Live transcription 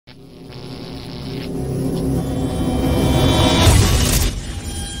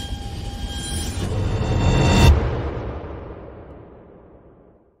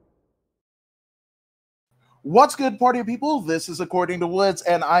What's good, party people? This is According to Woods,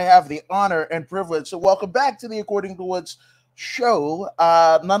 and I have the honor and privilege to welcome back to the According to Woods show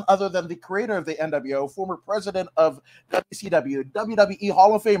none other than the creator of the NWO, former president of WCW, WWE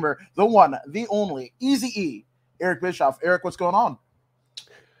Hall of Famer, the one, the only, Easy E, Eric Bischoff. Eric, what's going on?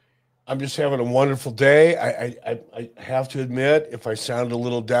 I'm just having a wonderful day. I have to admit, if I sound a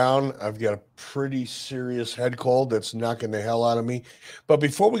little down, I've got a pretty serious head cold that's knocking the hell out of me. But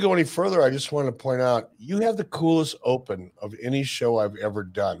before we go any further, I just want to point out you have the coolest open of any show I've ever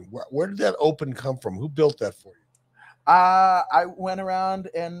done. Where did that open come from? Who built that for you? I went around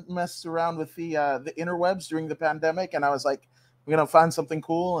and messed around with the interwebs during the pandemic, and I was like, "We're gonna find something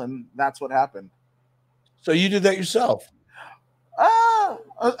cool," and that's what happened. So you did that yourself? Uh,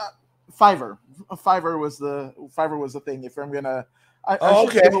 uh, uh, Fiverr. Fiverr was the thing. If I'm gonna, I Oh,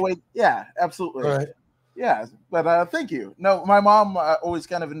 should okay. give away. Yeah, All absolutely. right. Yeah, but thank you. No, my mom always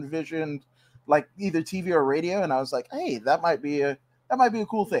kind of envisioned like either TV or radio, and I was like, hey, that might be a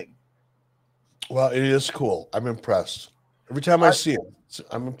cool thing. Well, it is cool. I'm impressed. Every time I I see it,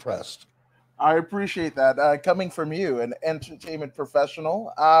 I'm impressed. I appreciate that coming from you, an entertainment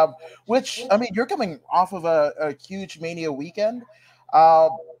professional. Which I mean, you're coming off of a huge Mania weekend. Uh,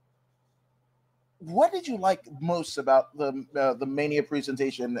 what did you like most about the Mania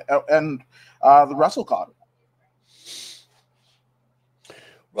presentation and the WrestleCon?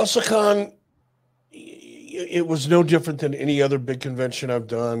 WrestleCon, it was no different than any other big convention I've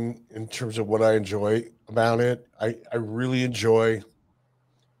done in terms of what I enjoy about it. I really enjoy.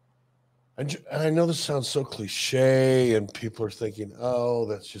 And I know this sounds so cliche, and people are thinking, "Oh,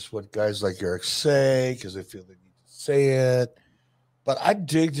 that's just what guys like Eric say because they feel they need to say it." But I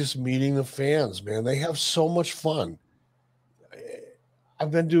dig just meeting the fans, man. They have so much fun. I-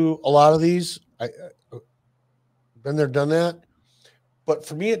 I've been to a lot of these. Been there, done that. But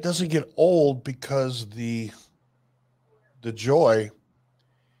for me, it doesn't get old because the joy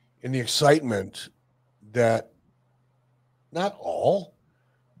and the excitement that not all,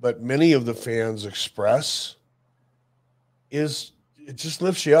 but many of the fans express is it just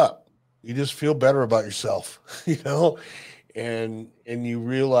lifts you up. You just feel better about yourself, and you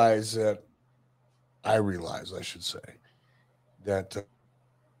realize that I realize I should say that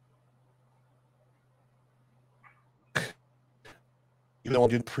even though I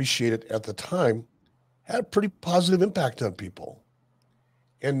didn't appreciate it at the time, had a pretty positive impact on people.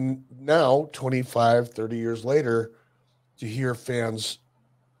 And now, 25, 30 years later, to hear fans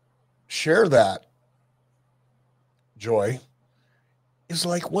share that joy is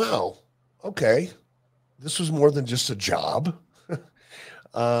like, wow, okay, this was more than just a job. It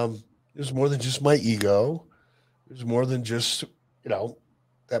was more than just my ego. It was more than just, you know,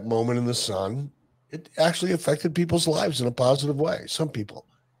 that moment in the sun. It actually affected people's lives in a positive way, some people.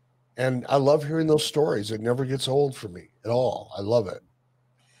 And I love hearing those stories. It never gets old for me at all. I love it.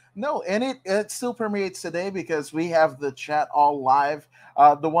 No, and it still permeates today because we have the chat all live.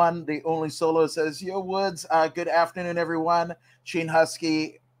 The one, the only solo says, "Yo, Woods, good afternoon, everyone." Shane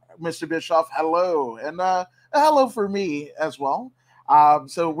Husky, Mr. Bischoff, hello, and a hello for me as well.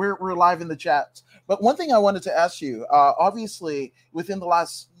 So we're live in the chat. But one thing I wanted to ask you, obviously, within the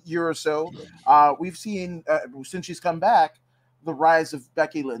last year or so, we've seen since she's come back, the rise of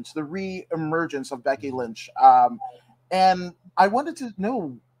Becky Lynch, the re-emergence of Becky Lynch. And I wanted to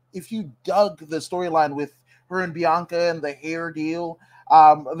know if you dug the storyline with her and Bianca and the hair deal.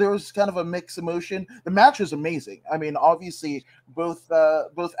 There was kind of a mixed emotion. The match was amazing. I mean, obviously, both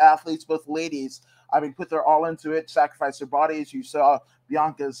athletes, both ladies, I mean, put their all into it, sacrificed their bodies. You saw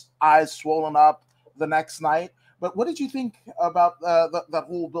Bianca's eyes swollen up the next night. But what did you think about that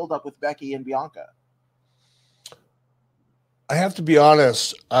whole build up with Becky and Bianca? I have to be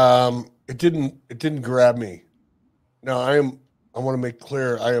honest. It didn't grab me. Now I want to make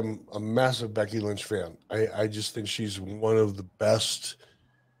clear I am a massive Becky Lynch fan. I just think she's one of the best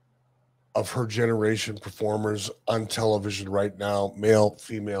of her generation performers on television right now, male,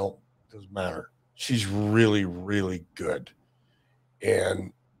 female, doesn't matter. She's really, really good.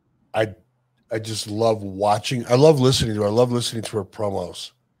 And I I just love watching. I love listening to her. I love listening to her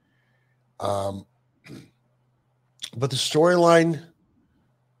promos. Um, but the storyline,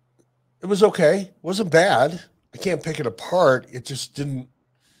 it was okay. It wasn't bad. I can't pick it apart. It didn't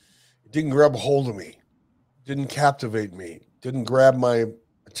grab a hold of me. Didn't captivate me. Didn't grab my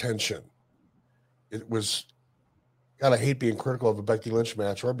attention. It was God, I hate being critical of a Becky Lynch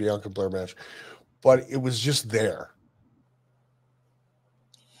match or a Bianca Blair match, but it was just there.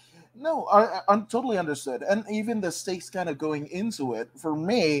 No, I'm totally understood, and even the stakes kind of going into it for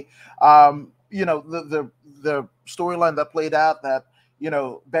me, the storyline that played out that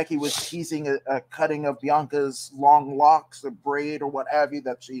Becky was teasing a cutting of Bianca's long locks, a braid, or what have you,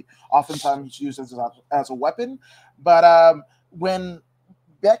 that she oftentimes uses as a weapon. But when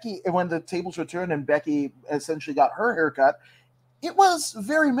the tables were turned and Becky essentially got her haircut, it was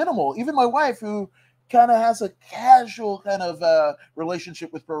very minimal. Even my wife, who kind of has a casual kind of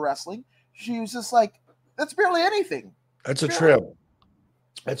relationship with pro wrestling, she was just like, that's barely anything. That's a trim.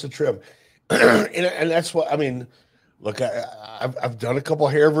 That's a trim. and that's what I mean. Look, I've done a couple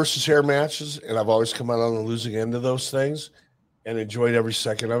hair versus hair matches, and I've always come out on the losing end of those things and enjoyed every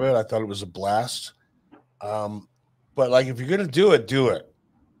second of it. I thought it was a blast. But like, if you're gonna do it, do it.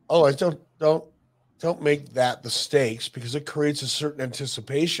 Otherwise, don't make that the stakes, because it creates a certain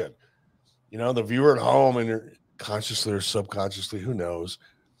anticipation. The viewer at home, and you're consciously or subconsciously, who knows.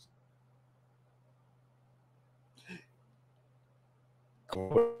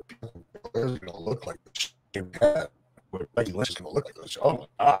 Going to look like the same head. Becky Lynch is going to look like this. Oh my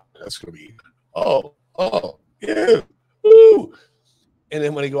God, that's going to be, yeah, woo. And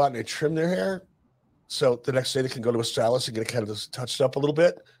then when they go out and they trim their hair, so the next day they can go to a stylist and get it kind of touched up a little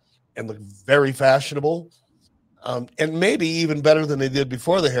bit and look very fashionable, and maybe even better than they did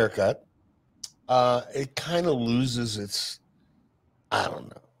before the haircut. It kind of loses its, I don't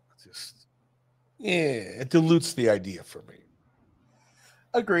know, it dilutes the idea for me.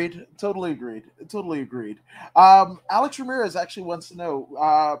 Agreed. Totally agreed. Alex Ramirez actually wants to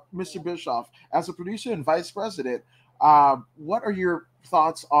know, Mr. Bischoff, as a producer and vice president, what are your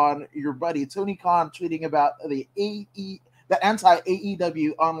thoughts on your buddy Tony Khan tweeting about the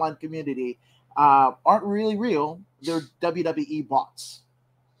anti-AEW online community aren't really real? They're WWE bots.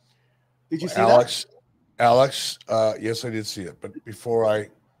 Did you see that? Alex, yes, I did see it. But before I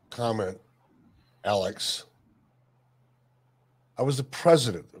comment, Alex, I was the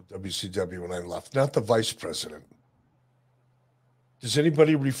president of WCW when I left, not the vice president. Does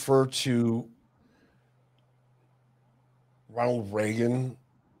anybody refer to Ronald Reagan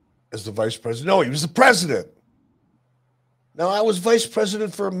as the vice president? No, he was the president. Now, I was vice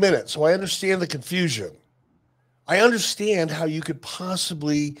president for a minute, so I understand the confusion. I understand how you could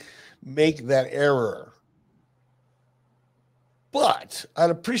possibly make that error. But I'd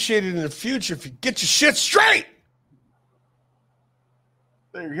appreciate it in the future if you get your shit straight.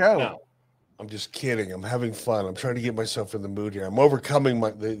 There you go. No, I'm just kidding. I'm having fun. I'm trying to get myself in the mood here. I'm overcoming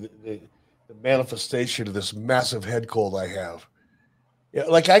the manifestation of this massive head cold I have. Yeah,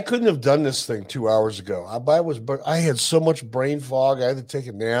 like I couldn't have done this thing 2 hours ago. I had so much brain fog. I had to take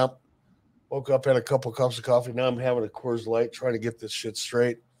a nap. Woke up, had a couple cups of coffee. Now I'm having a Coors Light, trying to get this shit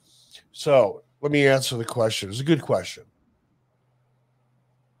straight. So let me answer the question. It's a good question.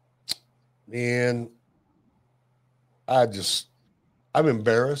 Man, I'm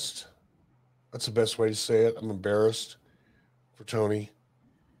embarrassed. That's the best way to say it. I'm embarrassed for Tony.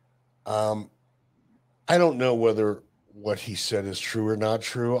 I don't know whether what he said is true or not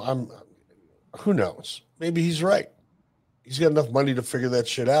true. Who knows? Maybe he's right. He's got enough money to figure that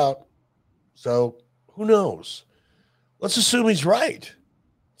shit out. So who knows? Let's assume he's right.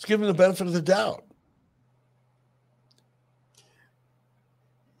 Let's give him the benefit of the doubt.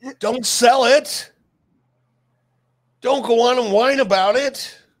 Don't sell it. Don't go on and whine about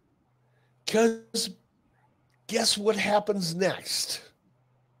it. Because guess what happens next?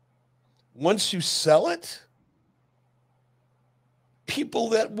 Once you sell it, people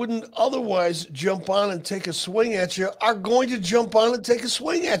that wouldn't otherwise jump on and take a swing at you are going to jump on and take a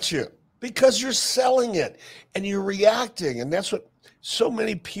swing at you because you're selling it and you're reacting. And that's what so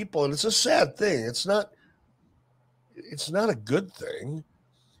many people, and it's a sad thing. It's not a good thing.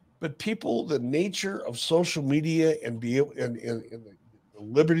 But people, the nature of social media and the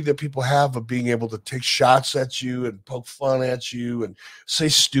liberty that people have of being able to take shots at you and poke fun at you and say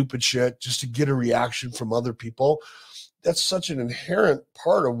stupid shit just to get a reaction from other people, that's such an inherent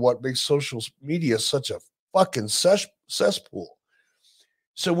part of what makes social media such a fucking cesspool.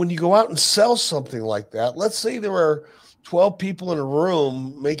 So when you go out and sell something like that, let's say there are 12 people in a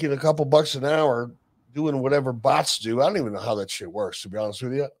room making a couple bucks an hour doing whatever bots do. I don't even know how that shit works, to be honest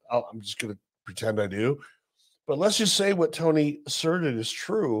with you. I'm just going to pretend I do. But let's just say what Tony asserted is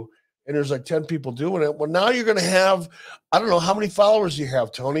true, and there's like 10 people doing it. Well, now you're going to have, I don't know how many followers you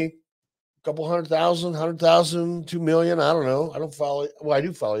have, Tony. A couple 100,000, 100,000, 2 million. I don't know. I don't follow you. Well, I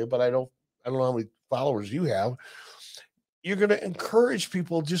do follow you, but I don't know how many followers you have. You're going to encourage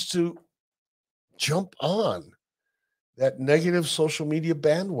people just to jump on that negative social media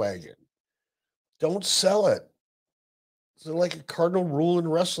bandwagon. Don't sell it. It's like a cardinal rule in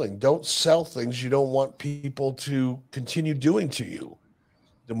wrestling. Don't sell things you don't want people to continue doing to you.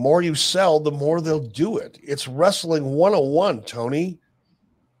 The more you sell, the more they'll do it. It's wrestling 101, Tony.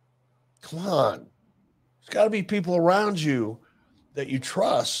 Come on. There's got to be people around you that you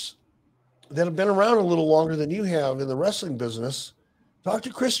trust that have been around a little longer than you have in the wrestling business. Talk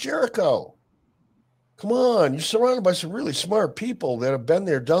to Chris Jericho. Come on, you're surrounded by some really smart people that have been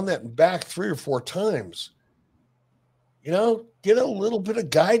there, done that, and back 3 or 4 times. Get a little bit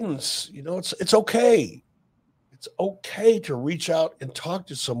of guidance. It's okay. It's okay to reach out and talk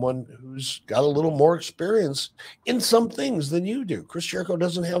to someone who's got a little more experience in some things than you do. Chris Jericho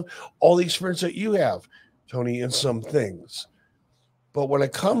doesn't have all the experience that you have, Tony, in some things. But when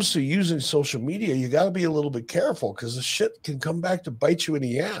it comes to using social media, you got to be a little bit careful because the shit can come back to bite you in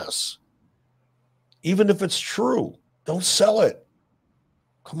the ass. Even if it's true, don't sell it.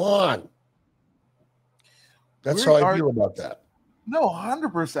 Come on. That's how I feel about that. No,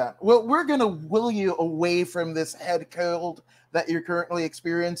 100%. Well, we're going to will you away from this head cold that you're currently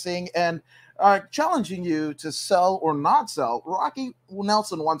experiencing and challenging you to sell or not sell. Rocky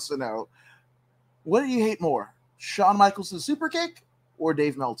Nelson wants to know, what do you hate more, Shawn Michaels' super kick or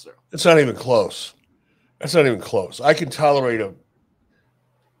Dave Meltzer? It's not even close. That's not even close. I can tolerate a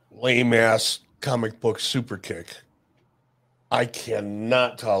lame-ass comic book super kick. I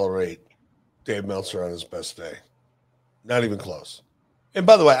cannot tolerate Dave Meltzer on his best day. Not even close. And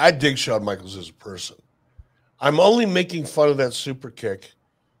by the way, I dig Shawn Michaels as a person. I'm only making fun of that super kick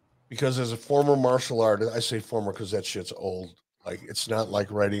because as a former martial artist, I say former because that shit's old. Like, it's not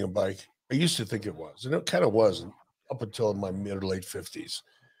like riding a bike. I used to think it was, and it kind of was up until my mid or late 50s.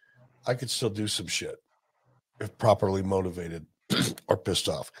 I could still do some shit if properly motivated or pissed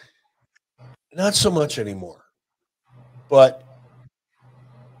off. Not so much anymore. But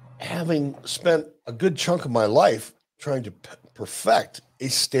having spent a good chunk of my life trying to perfect a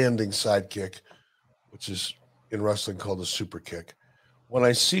standing sidekick, which is in wrestling called a super kick, when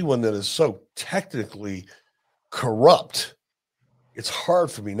I see one that is so technically corrupt, it's hard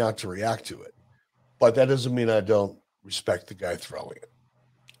for me not to react to it. But that doesn't mean I don't respect the guy throwing it.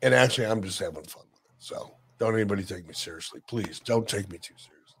 And actually, I'm just having fun with it. So don't anybody take me seriously. Please don't take me too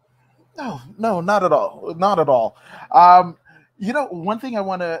seriously. No, not at all. Not at all. One thing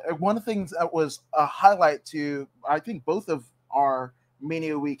one of the things that was a highlight to, I think, both of our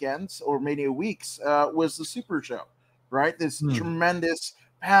Mania weekends or Mania weeks was the Super Show, right? This tremendous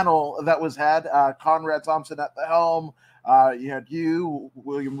panel that was had. Conrad Thompson at the helm. You had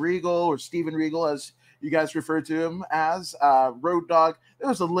William Regal, or Steven Regal, as you guys refer to him as, Road Dogg. There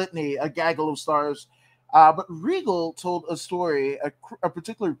was a litany, a gaggle of stars. But Regal told a story, a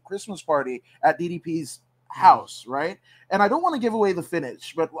particular Christmas party at DDP's house, right? And I don't want to give away the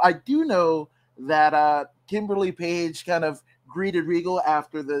finish, but I do know that Kimberly Page kind of greeted Regal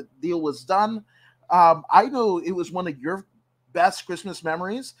after the deal was done. I know it was one of your best Christmas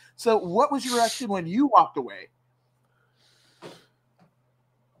memories. So what was your reaction when you walked away?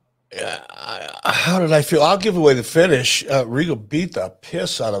 Yeah, how did I feel? I'll give away the finish. Regal beat the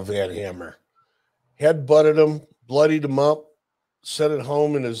piss out of Van Hammer. Head butted him, bloodied him up, sent it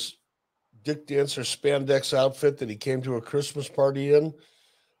home in his Dick Dancer spandex outfit that he came to a Christmas party in.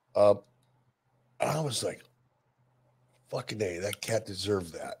 I was like, fucking A, that cat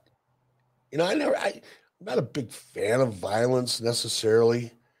deserved that. I'm not a big fan of violence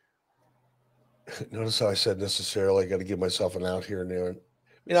necessarily. Notice how I said necessarily. I got to give myself an out here and there.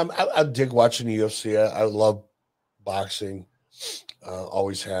 I dig watching the UFC. I love boxing.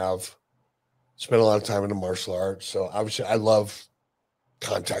 Always have. Spent a lot of time in the martial arts. So obviously I love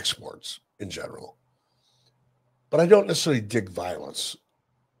contact sports in general. But I don't necessarily dig violence.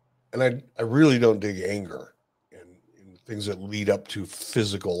 And I really don't dig anger and things that lead up to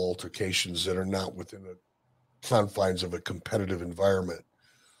physical altercations that are not within the confines of a competitive environment.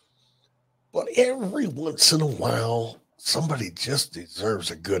 But every once in a while, somebody just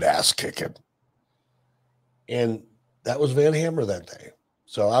deserves a good ass kicking. And that was Van Hammer that day.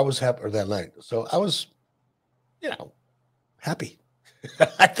 So I was happy, or that night. So I was, happy.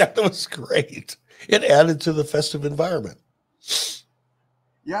 I thought that was great. It added to the festive environment.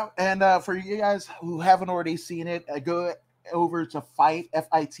 Yeah, and for you guys who haven't already seen it, go over to Fight,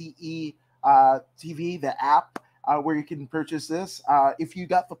 FITE TV, the app, where you can purchase this. If you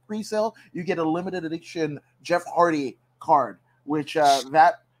got the pre-sale, you get a limited edition Jeff Hardy card, which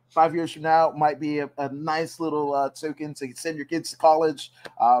that 5 years from now might be a nice little token to send your kids to college,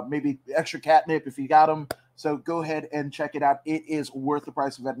 maybe extra catnip if you got them. So go ahead and check it out. It is worth the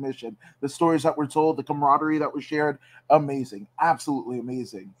price of admission. The stories that were told, the camaraderie that was shared, amazing. Absolutely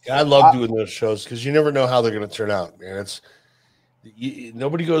amazing. Yeah, I love doing those shows because you never know how they're going to turn out, man.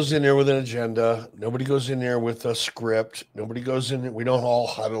 Nobody goes in there with an agenda. Nobody goes in there with a script. Nobody goes in there. We don't all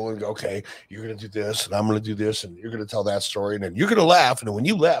huddle and go, okay, you're going to do this and I'm going to do this and you're going to tell that story. And then you're going to laugh. And when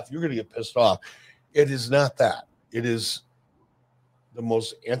you laugh, you're going to get pissed off. It is not that. It is the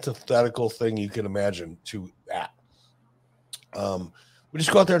most antithetical thing you can imagine to that. We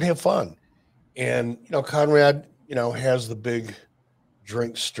just go out there and have fun. And, Conrad, has the big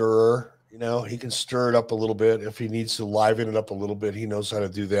drink stirrer. He can stir it up a little bit if he needs to liven it up a little bit. He knows how to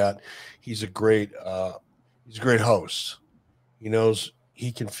do that. He's a great host. He knows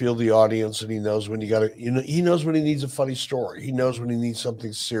he can feel the audience, and he knows when he knows when he needs a funny story. He knows when he needs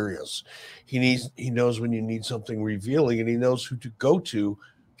something serious. He knows when you need something revealing, and he knows who to go to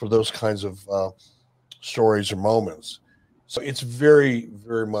for those kinds of stories or moments. So it's very,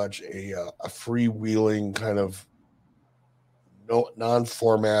 very much a freewheeling kind of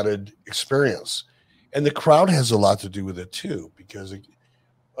non-formatted experience, and the crowd has a lot to do with it too, because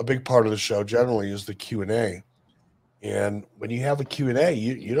a big part of the show generally is the Q&A. And when you have a Q&A,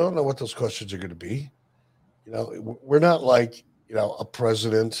 you don't know what those questions are going to be. We're not like a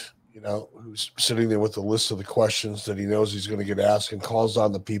president who's sitting there with a list of the questions that he knows he's going to get asked and calls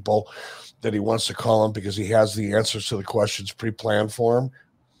on the people that he wants to call on because he has the answers to the questions pre-planned for him.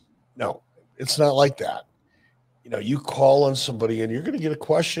 No, it's not like that. You call on somebody and you're going to get a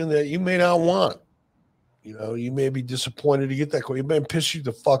question that you may not want. You may be disappointed to get that question. It may piss you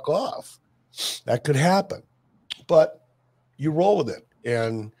the fuck off. That could happen. But you roll with it.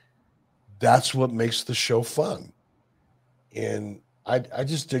 And that's what makes the show fun. And I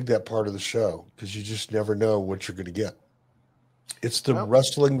just dig that part of the show because you just never know what you're going to get. It's the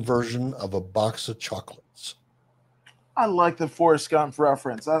wrestling version of a box of chocolates. I like the Forrest Gump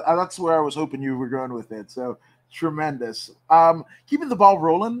reference. That's where I was hoping you were going with it. So tremendous. Keeping the ball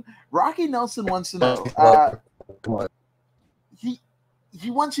rolling. Rocky Nelson wants to know. Come on. He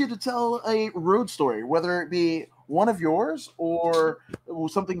wants you to tell a road story, whether it be one of yours or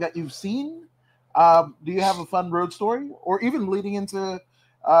something that you've seen. Do you have a fun road story, or even leading into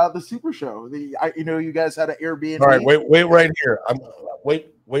the Super Show? You guys had an Airbnb. All right, wait right here.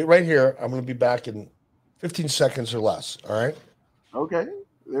 Wait right here. I'm going to be back in 15 seconds or less. All right. Okay.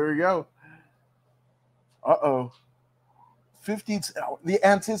 There we go. 15. The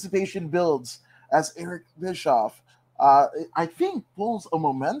anticipation builds as Eric Bischoff, I think, pulls a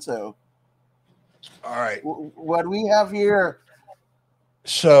memento. All right. What do we have here?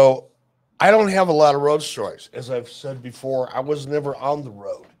 So I don't have a lot of road stories. As I've said before, I was never on the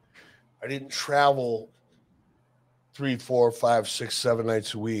road. I didn't travel 3, 4, 5, 6, 7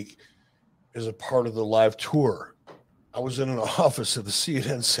 nights a week as a part of the live tour. I was in an office at the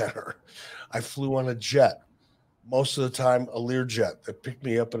CNN Center. I flew on a jet, most of the time a Learjet that picked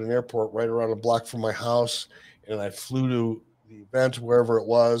me up at an airport right around a block from my house, and I flew to the event wherever it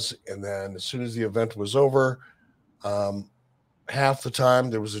was. And then as soon as the event was over, half the time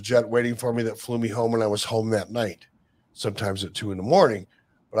there was a jet waiting for me that flew me home, and I was home that night, sometimes at 2 a.m,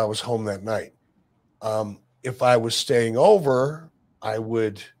 but I was home that night. If I was staying over, I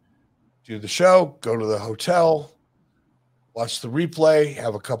would do the show, go to the hotel, watch the replay,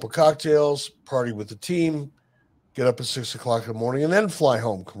 have a couple cocktails, party with the team, get up at 6 o'clock in the morning, and then fly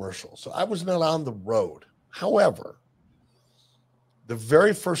home commercial. So I was not on the road. However, the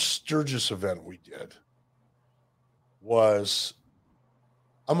very first Sturgis event we did was,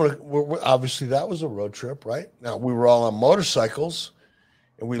 obviously that was a road trip, right? Now we were all on motorcycles,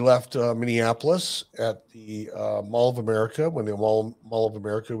 and we left Minneapolis at the Mall of America when the Mall of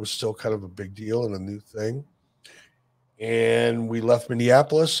America was still kind of a big deal and a new thing. And we left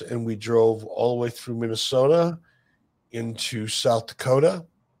Minneapolis and we drove all the way through Minnesota into South Dakota,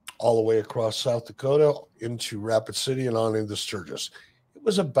 all the way across South Dakota into Rapid City and on into Sturgis. It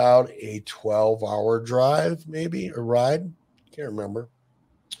was about a 12-hour drive, maybe, a ride. Can't remember.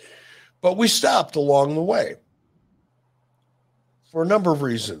 But we stopped along the way for a number of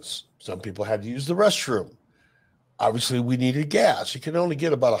reasons. Some people had to use the restroom. Obviously, we needed gas. You can only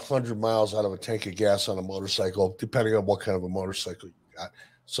get about 100 miles out of a tank of gas on a motorcycle, depending on what kind of a motorcycle you got.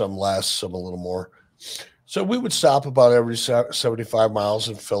 Some less, some a little more. So we would stop about every 75 miles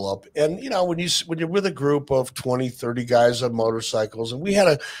and fill up. And, when you're with a group of 20, 30 guys on motorcycles, and we had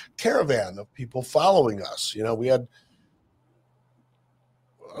a caravan of people following us. We had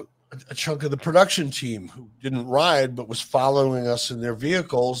a chunk of the production team who didn't ride but was following us in their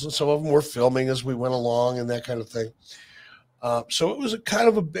vehicles, and some of them were filming as we went along and that kind of thing. So it was a kind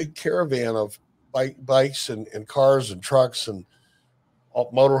of a big caravan of bikes and cars and trucks and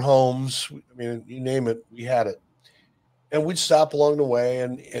motorhomes. I mean, you name it, we had it. And we'd stop along the way.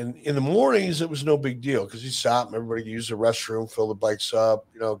 And in the mornings, it was no big deal because you'd stop and everybody could use the restroom, fill the bikes up,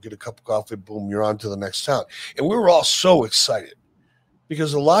 get a cup of coffee, boom, you're on to the next town. And we were all so excited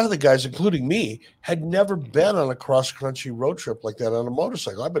because a lot of the guys, including me, had never been on a cross-country road trip like that on a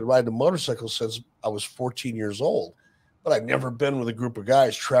motorcycle. I've been riding a motorcycle since I was 14 years old, but I've never been with a group of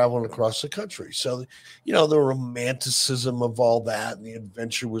guys traveling across the country. So, the romanticism of all that and the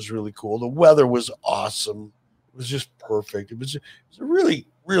adventure was really cool. The weather was awesome. It was just perfect. It was a really,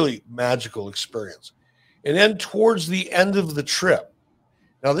 really magical experience. And then towards the end of the trip,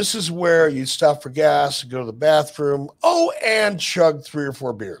 now this is where you stop for gas, go to the bathroom, and chug 3 or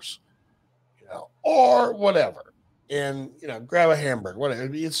 4 beers, or whatever, and grab a hamburger.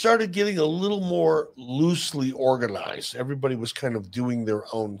 Whatever. It started getting a little more loosely organized. Everybody was kind of doing their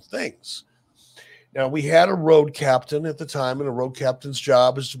own things. Now, we had a road captain at the time, and a road captain's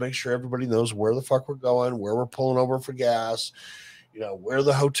job is to make sure everybody knows where the fuck we're going, where we're pulling over for gas, where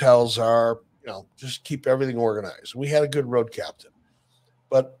the hotels are, just keep everything organized. We had a good road captain.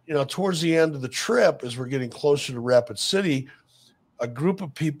 But, towards the end of the trip, as we're getting closer to Rapid City, a group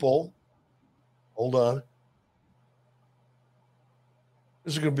of people, hold on.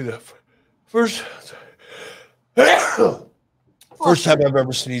 This is going to be the first time I've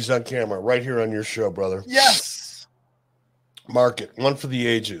ever sneezed on camera, right here on your show, brother. Yes. Mark it. One for the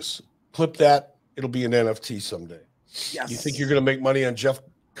ages. Clip that. It'll be an NFT someday. Yes. You think you're going to make money on Jeff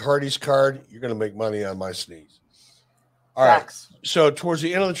Hardy's card? You're going to make money on my sneeze. All Facts. right. So towards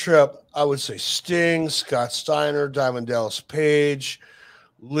the end of the trip, I would say Sting, Scott Steiner, Diamond Dallas Page,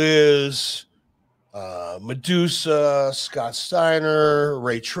 Liz, Medusa, Scott Steiner,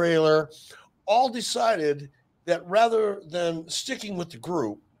 Ray Traylor, all decided that rather than sticking with the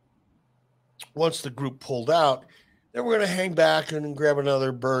group, once the group pulled out, they were going to hang back and grab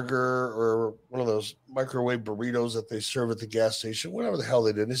another burger or one of those microwave burritos that they serve at the gas station, whatever the hell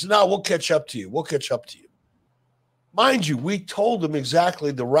they did. And they said, no, we'll catch up to you. We'll catch up to you. Mind you, we told them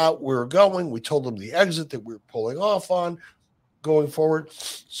exactly the route we were going. We told them the exit that we were pulling off on going forward.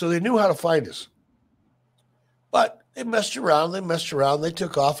 So they knew how to find us. But they messed around, they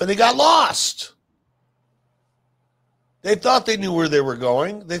took off, and they got lost. They thought they knew where they were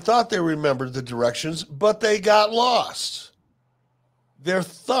going. They thought they remembered the directions, but they got lost. Their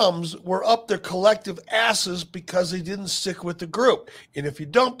thumbs were up their collective asses because they didn't stick with the group. And if you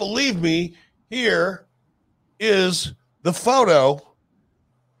don't believe me, here is the photo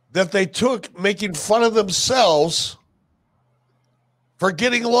that they took making fun of themselves for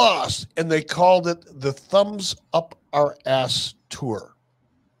getting lost, and they called it the Thumbs Up Our Ass Tour.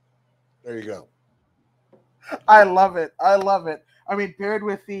 There you go. I love it. I love it. I mean, paired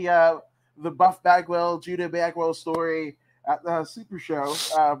with the Buff Bagwell, Judah Bagwell story at the Super Show,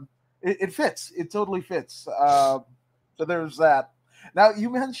 it fits. It totally fits. So there's that. Now, you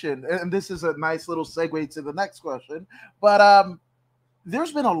mentioned, and this is a nice little segue to the next question, but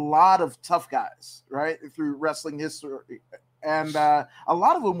there's been a lot of tough guys, right, through wrestling history. And a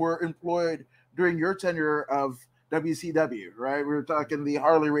lot of them were employed during your tenure of WCW, right? We were talking the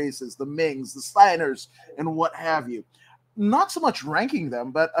Harley Races, the Mings, the Steiners, and what have you. Not so much ranking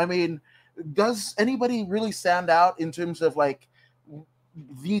them, but I mean, does anybody really stand out in terms of like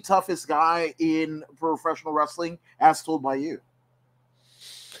the toughest guy in professional wrestling as told by you?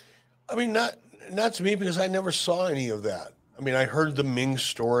 I mean, not to me, because I never saw any of that. I mean, I heard the Ming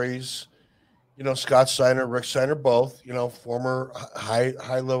stories. Scott Steiner, Rick Steiner, both, former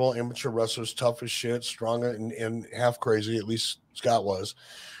high level amateur wrestlers, tough as shit, strong and half crazy. At least Scott was.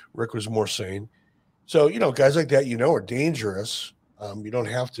 Rick was more sane. So, guys like that, are dangerous. You don't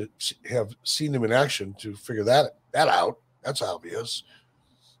have to have seen them in action to figure that out. That's obvious.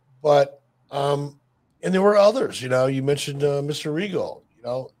 But, and there were others, you mentioned Mr. Regal.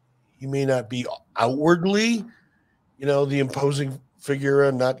 He may not be outwardly, the imposing figure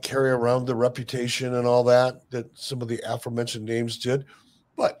and not carry around the reputation and all that some of the aforementioned names did.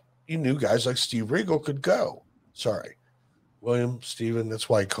 But you knew guys like Steve Regal could go. Sorry, William, Steven, that's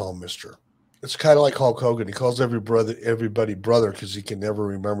why I call him Mr. It's kind of like Hulk Hogan. He calls everybody brother because he can never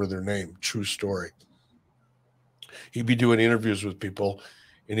remember their name. True story. He'd be doing interviews with people,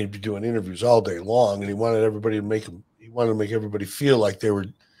 and he'd be doing interviews all day long, and he wanted to make everybody feel like they were,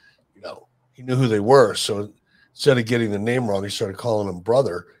 he knew who they were. So instead of getting the name wrong, he started calling him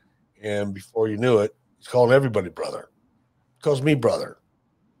brother. And before you knew it, he's calling everybody brother. He calls me brother,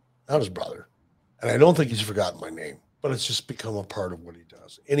 not his brother. And I don't think he's forgotten my name, but it's just become a part of what he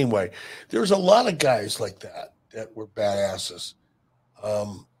does. Anyway, there's a lot of guys like that were badasses.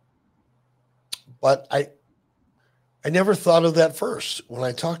 But I never thought of that first when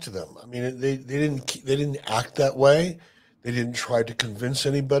I talked to them. I mean, they didn't act that way. They didn't try to convince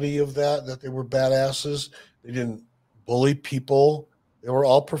anybody of that they were badasses. They didn't bully people. They were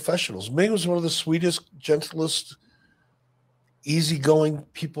all professionals. Ming was one of the sweetest, gentlest, easygoing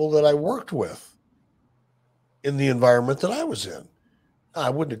people that I worked with in the environment that I was in. I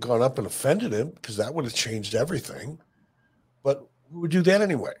wouldn't have gone up and offended him because that would have changed everything. But who would do that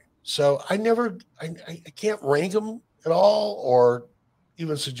anyway? So I can't rank him at all or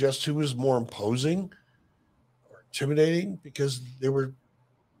even suggest who was more imposing or intimidating because they were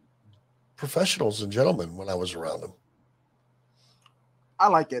professionals and gentlemen when I was around them. I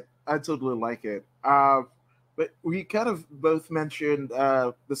like it. I totally like it. But we kind of both mentioned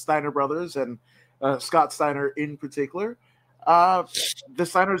the Steiner brothers and Scott Steiner in particular. Uh, the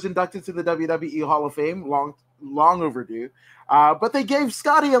Steiners inducted to the WWE Hall of Fame, long overdue. But they gave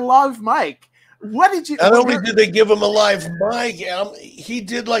Scotty a live mic. What did you? Not only did they give him a live mic, he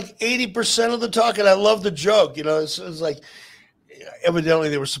did like 80% of the talking. I love the joke. It's like evidently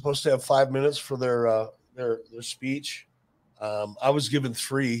they were supposed to have 5 minutes for their speech. I was given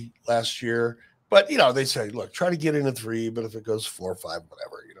 3 last year, but they say, look, try to get in at 3, but if it goes 4 or 5,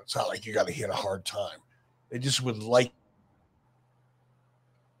 whatever, it's not like you got to hit a hard time. They just would like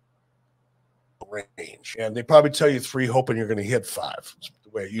range, and they probably tell you 3, hoping you're going to hit 5. It's the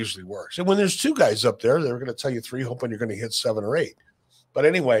way it usually works. And when there's 2 guys up there, they're going to tell you 3, hoping you're going to hit 7 or 8. But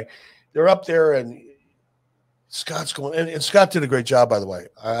anyway, they're up there, and Scott's going, and Scott did a great job, by the way.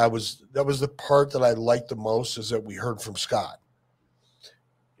 That was the part that I liked the most, is that we heard from Scott.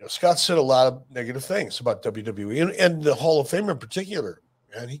 Scott said a lot of negative things about WWE and the Hall of Fame in particular.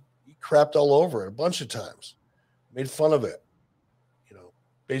 Man, he crapped all over it a bunch of times, made fun of it.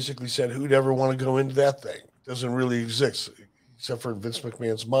 Basically said, who'd ever want to go into that thing? It doesn't really exist, except for in Vince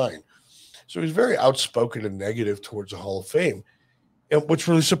McMahon's mind. So he's very outspoken and negative towards the Hall of Fame, and which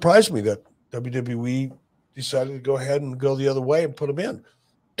really surprised me that WWE decided to go ahead and go the other way and put him in.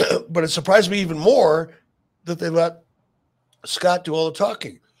 But it surprised me even more that they let Scott do all the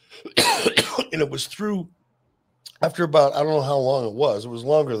talking. And it was through, after about, I don't know how long it was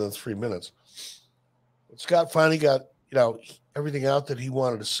longer than 3 minutes. But Scott finally got, everything out that he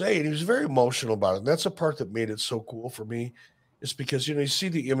wanted to say, and he was very emotional about it. And that's the part that made it so cool for me, is because, you see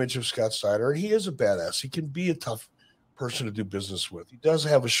the image of Scott Steiner, and he is a badass. He can be a tough person to do business with. He does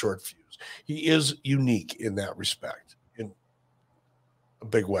have a short fuse. He is unique in that respect, in a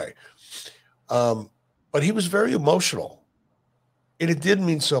big way. But he was very emotional, and it did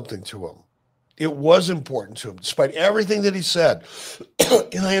mean something to him. It was important to him, despite everything that he said.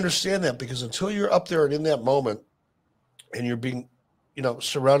 And I understand that, because until you're up there and in that moment, and you're being,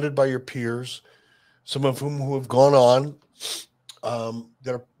 surrounded by your peers, some of whom who have gone on,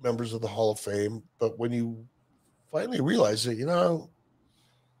 that are members of the Hall of Fame. But when you finally realize that,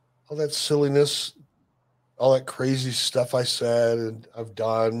 all that silliness, all that crazy stuff I said and I've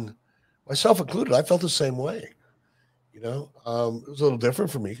done, myself included, I felt the same way. It was a little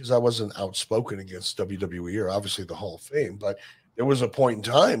different for me because I wasn't outspoken against WWE or obviously the Hall of Fame. But there was a point in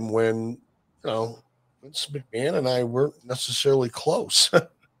time when, Vince McMahon and I weren't necessarily close.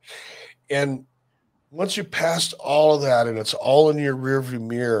 And once you passed all of that and it's all in your rearview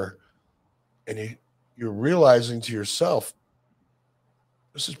mirror, and you're realizing to yourself,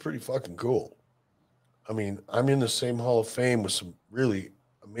 this is pretty fucking cool. I mean, I'm in the same Hall of Fame with some really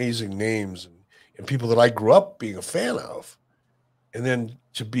amazing names and people that I grew up being a fan of. And then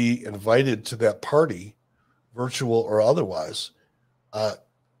to be invited to that party, virtual or otherwise,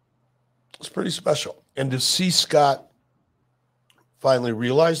 it's pretty special. And to see Scott finally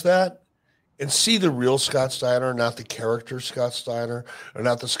realize that and see the real Scott Steiner, not the character Scott Steiner, or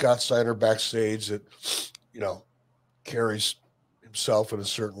not the Scott Steiner backstage that, carries himself in a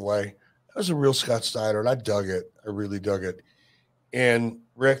certain way. That was a real Scott Steiner, and I dug it. I really dug it. And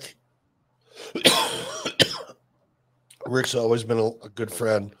Rick's always been a good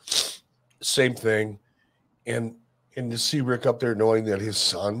friend. Same thing. And to see Rick up there knowing that his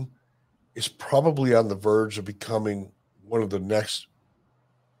son is probably on the verge of becoming one of the next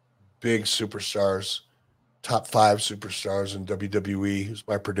big superstars, top 5 superstars in WWE, is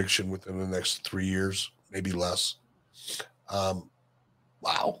my prediction within the next 3 years, maybe less.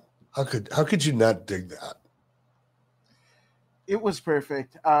 Wow. How could you not dig that? It was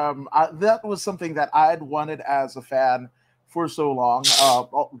perfect. That was something that I'd wanted as a fan for so long.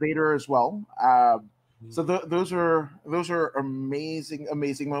 Vader as well. So those are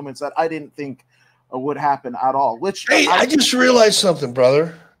amazing moments that I didn't think would happen at all. Which hey, I just realized something,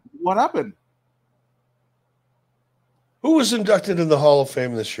 brother. What happened? Who was inducted in the Hall of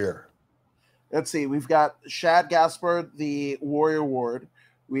Fame this year? Let's see. We've got Shad Gaspard, the Warrior Ward.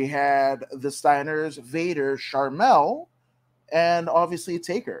 We had the Steiners, Vader, Sharmell, and obviously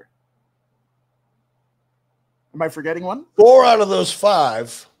Taker. Am I forgetting one? 4 out of those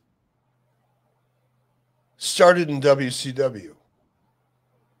 5 started in WCW.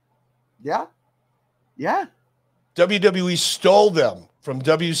 Yeah. Yeah. WWE stole them from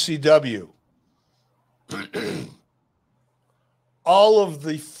WCW. All of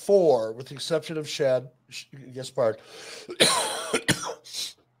the 4, with the exception of Shad Gaspard,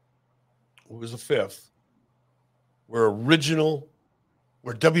 who was the 5th, were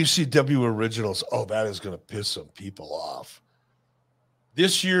WCW originals. Oh, that is going to piss some people off.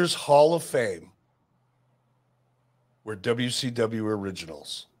 This year's Hall of Fame were WCW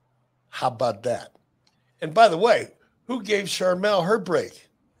originals. How about that? And by the way, who gave Sharmell her break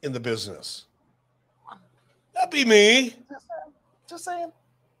in the business? That'd be me. Just saying.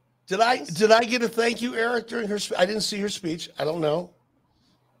 Did I get a thank you, Eric, during her speech? I didn't see her speech. I don't know.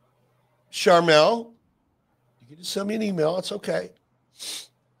 Sharmell, you can just send me an email. It's okay.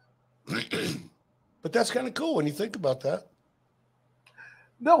 But that's kind of cool when you think about that.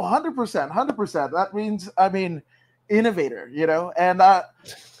 No, 100%. That means, innovator, and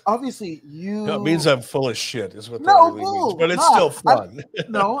obviously you. No, it means I'm full of shit, is what that really means. But it's still fun.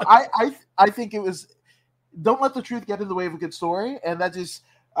 I think it was. Don't let the truth get in the way of a good story, and that just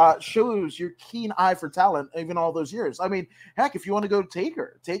shows your keen eye for talent, even all those years. I mean, heck, if you want to go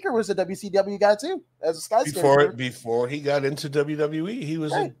Taker was a WCW guy too, as a skyscraper. Before he got into WWE, he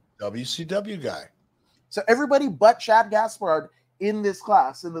was a WCW guy. So everybody but Chad Gaspard in this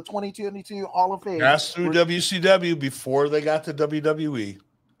class, in the 2022 Hall of Fame, passed through WCW before they got to WWE.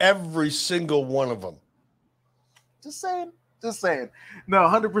 Every single one of them. Just saying. No,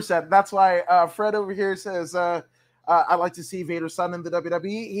 100%. That's why Fred over here says, I'd like to see Vader's son in the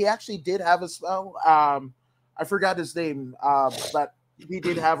WWE. He actually did have a spell. I forgot his name, but he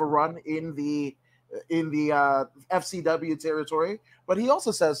did have a run in the FCW territory. But he also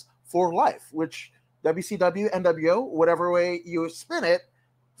says for life, which WCW, NWO, whatever way you spin it,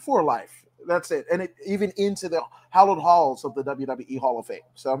 for life. That's it. And it even into the hallowed halls of the WWE Hall of Fame.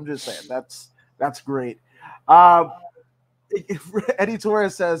 So I'm just saying that's great. Eddie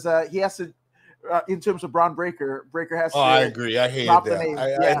Torres says he has to, in terms of Braun Breaker has to. Oh, I agree. I hated that.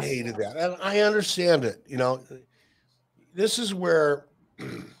 I hated that. And I understand it. This is where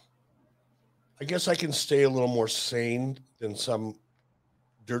I guess I can stay a little more sane than some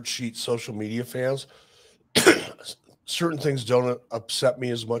dirt sheet social media fans. Certain things don't upset me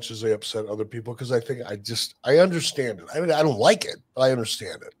as much as they upset other people because I think I understand it. I mean, I don't like it, but I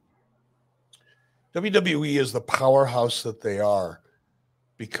understand it. WWE is the powerhouse that they are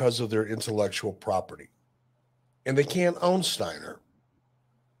because of their intellectual property. And they can't own Steiner.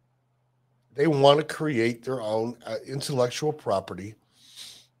 They want to create their own intellectual property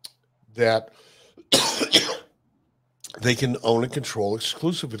that they can own and control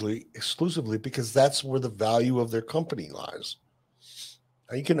exclusively because that's where the value of their company lies.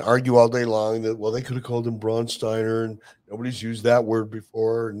 Now, you can argue all day long that, well, they could have called him Braun Steiner and nobody's used that word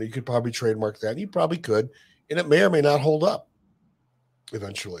before, and you could probably trademark that. And you probably could, and it may or may not hold up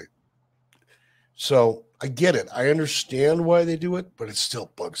eventually. So I get it. I understand why they do it, but it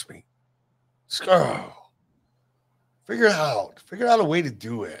still bugs me. Figure out a way to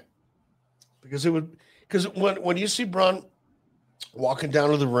do it. Because when you see Braun walking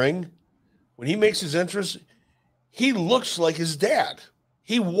down to the ring, when he makes his entrance, he looks like his dad.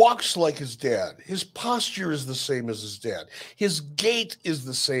 He walks like his dad. His posture is the same as his dad. His gait is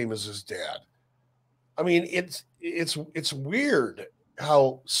the same as his dad. I mean, it's weird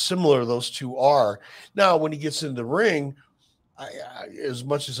how similar those two are. Now, when he gets in the ring, as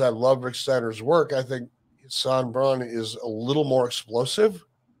much as I love Rick Steiner's work, I think his son Braun is a little more explosive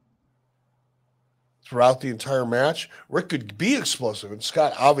throughout the entire match. Rick could be explosive, and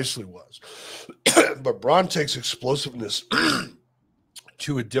Scott obviously was. But Braun takes explosiveness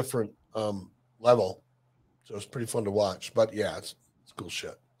to a different level. So it's pretty fun to watch. But yeah, it's cool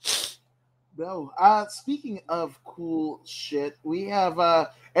shit. No. Speaking of cool shit, we have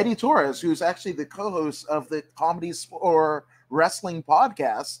Eddie Torres, who's actually the co-host of the Comedy or Wrestling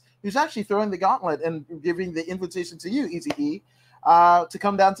podcast, who's actually throwing the gauntlet and giving the invitation to you, EZE, to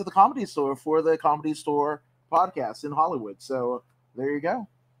come down to the Comedy Store for the Comedy Store podcast in Hollywood. So there you go.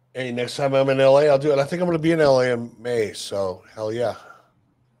 Hey, next time I'm in LA, I'll do it. I think I'm going to be in LA in May. So hell yeah.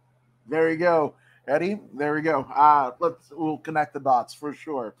 There you go, Eddie. There we go. We'll connect the dots for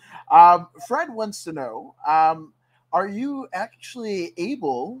sure. Fred wants to know: are you actually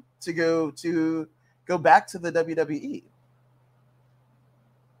able to go back to the WWE?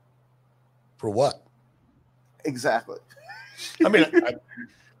 For what? Exactly. I mean,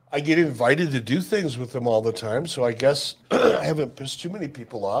 I get invited to do things with them all the time, so I guess I haven't pissed too many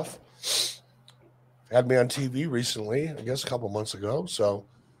people off. Had me on TV recently, I guess a couple months ago. So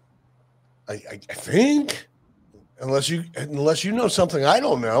I think unless you know something I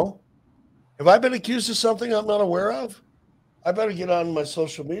don't know, have I been accused of something I'm not aware of? I better get on my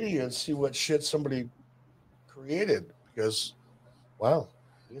social media and see what shit somebody created because wow,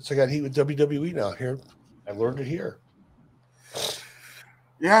 I guess I got heat with WWE now. Here, I learned it here.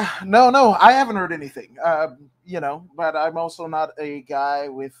 Yeah, no, I haven't heard anything. But I'm also not a guy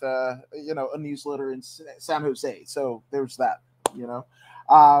with a newsletter in San Jose, so there's that. You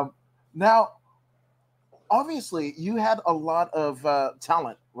know, now obviously you had a lot of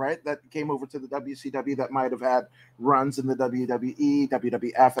talent, right? That came over to the WCW that might have had runs in the WWE,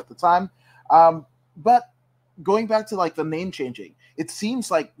 WWF at the time. But going back to like the name changing, it seems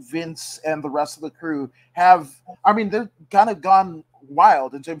like Vince and the rest of the crew have, I mean, they've kind of gone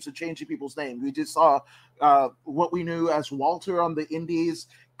wild in terms of changing people's names. We just saw what we knew as Walter on the Indies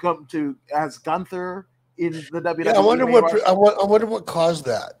come to as Gunther in the Yeah, I WWE wonder main what roster. I wonder what caused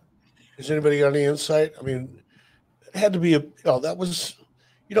that. Has anybody got any insight? I mean, it had to be that was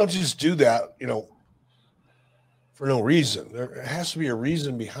you don't just do that, for no reason. There has to be a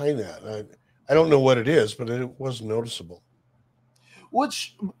reason behind that. I don't know what it is, but it was noticeable.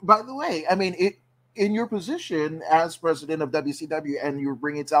 Which, by the way, I mean, in your position as president of WCW and you're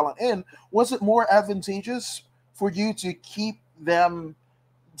bringing talent in, was it more advantageous for you to keep them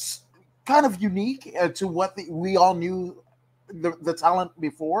kind of unique to what we all knew the talent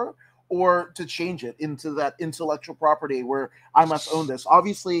before, or to change it into that intellectual property where I must own this?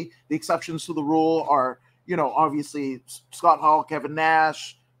 Obviously, the exceptions to the rule are, obviously Scott Hall, Kevin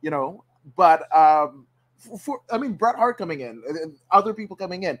Nash, but I mean, Bret Hart coming in, other people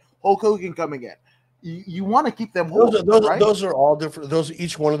coming in, Hulk Hogan coming in. You want to keep them Those whole, are those right? those are all different. Those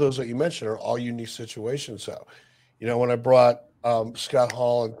each one of those that you mentioned are all unique situations. So, when I brought Scott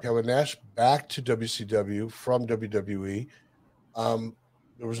Hall and Kevin Nash back to WCW from WWE, um,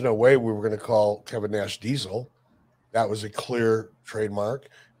 there was no way we were going to call Kevin Nash Diesel. That was a clear trademark.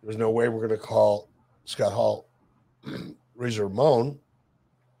 There was no way we're going to call Scott Hall Razor Ramon.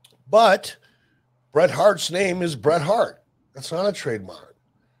 But Bret Hart's name is Bret Hart. That's not a trademark.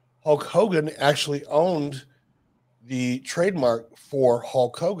 Hulk Hogan actually owned the trademark for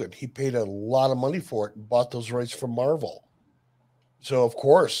Hulk Hogan. He paid a lot of money for it and bought those rights from Marvel. So, of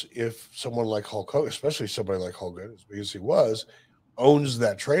course, if someone like Hulk Hogan, especially somebody like Hogan, as big as he was, owns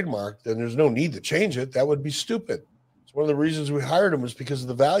that trademark, then there's no need to change it. That would be stupid. It's one of the reasons we hired him was because of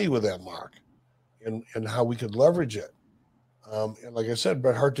the value of that mark and how we could leverage it. And like I said,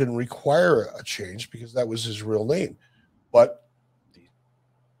 Bret Hart didn't require a change because that was his real name. But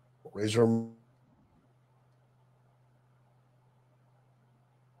Razor,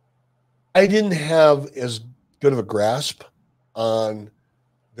 I didn't have as good of a grasp on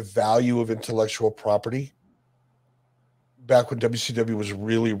the value of intellectual property back when WCW was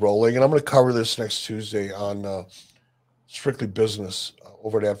really rolling. And I'm going to cover this next Tuesday on Strictly Business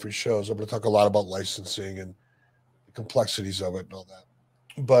over at Ad Free Shows. I'm going to talk a lot about licensing and the complexities of it and all that.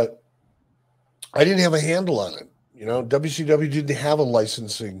 But I didn't have a handle on it. WCW didn't have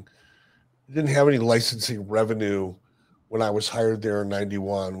didn't have any licensing revenue when I was hired there in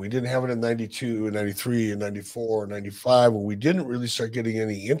 91. We didn't have it in 92 and 93 and 94 and 95. And we didn't really start getting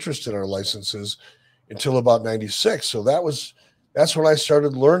any interest in our licenses until about 96. So that's when I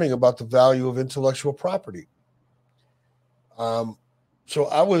started learning about the value of intellectual property. So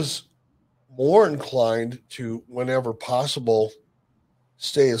I was more inclined to, whenever possible,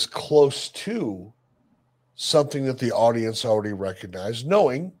 stay as close to something that the audience already recognized,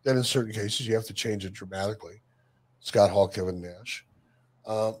 knowing that in certain cases you have to change it dramatically. Scott Hall, Kevin Nash.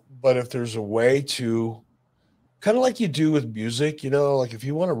 But if there's a way to, kind of like you do with music, like if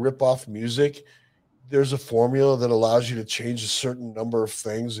you want to rip off music, there's a formula that allows you to change a certain number of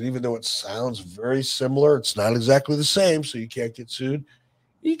things. And even though it sounds very similar, it's not exactly the same, so you can't get sued.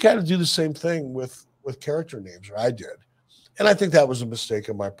 You kind of do the same thing with character names, or I did. And I think that was a mistake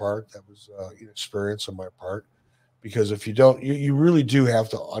on my part. That was inexperience on my part. Because if you don't, you really do have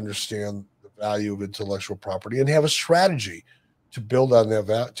to understand the value of intellectual property and have a strategy to build on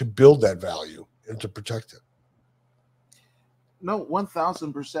to build that value and to protect it. No,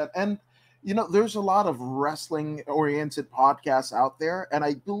 1000%. And there's a lot of wrestling oriented podcasts out there, and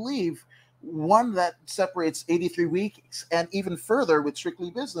I believe one that separates 83 weeks and even further with Strictly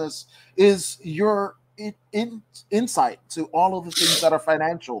Business is your insight to all of the things that are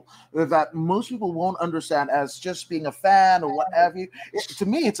financial that most people won't understand as just being a fan or what have you. To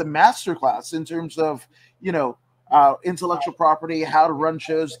me, it's a masterclass in terms of intellectual property, how to run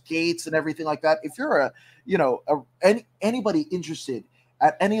shows, gates, and everything like that. If you're anybody interested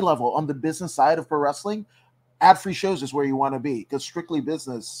at any level on the business side of pro wrestling, ad free shows is where you want to be because strictly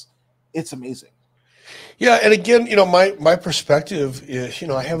business, it's amazing. Yeah, and again, my perspective is,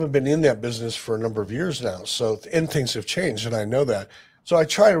 I haven't been in that business for a number of years now, so and things have changed, and I know that. So I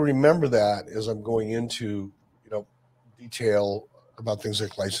try to remember that as I'm going into, detail about things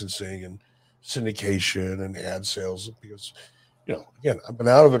like licensing and syndication and ad sales, because, again, I've been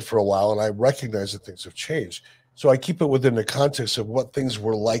out of it for a while, and I recognize that things have changed. So I keep it within the context of what things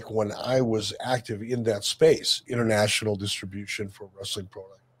were like when I was active in that space, international distribution for wrestling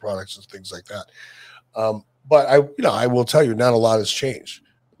products and things like that. But I will tell you, not a lot has changed.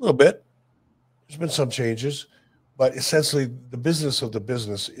 A little bit. There's been some changes, but essentially, the business of the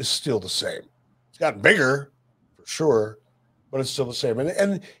business is still the same. It's gotten bigger, for sure, but it's still the same.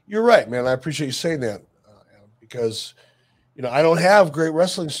 And you're right, man. I appreciate you saying that, Adam, because I don't have great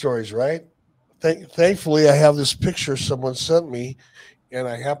wrestling stories, right? Thankfully, I have this picture someone sent me, and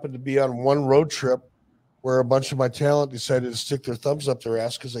I happened to be on one road trip where a bunch of my talent decided to stick their thumbs up their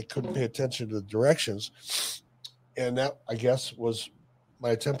ass because they couldn't pay attention to the directions. And that, I guess, was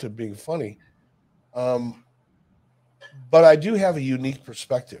my attempt at being funny. Um, but I do have a unique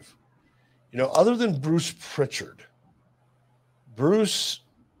perspective. Other than Bruce Pritchard, Bruce,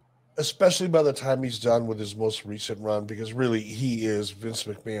 especially by the time he's done with his most recent run, because really he is Vince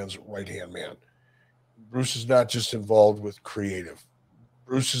McMahon's right hand man. Bruce is not just involved with creative,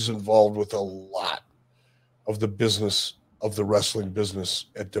 Bruce is involved with a lot of the business of the wrestling business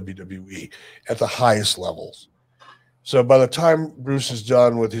at WWE at the highest levels. So by the time Bruce is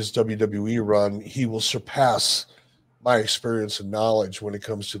done with his WWE run, he will surpass my experience and knowledge when it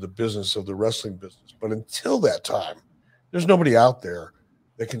comes to the business of the wrestling business. But until that time, there's nobody out there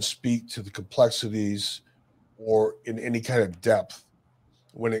that can speak to the complexities or in any kind of depth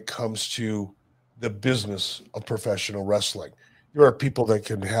when it comes to the business of professional wrestling. There are people that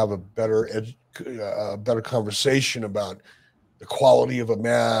can have a better conversation about the quality of a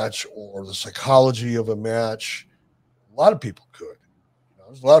match or the psychology of a match. A lot of people could.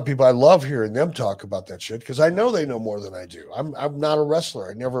 There's a lot of people I love hearing them talk about that shit because I know they know more than I do. I'm not a wrestler.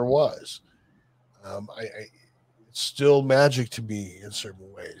 I never was. It's still magic to me in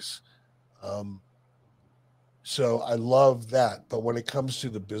certain ways. Um, so I love that. But when it comes to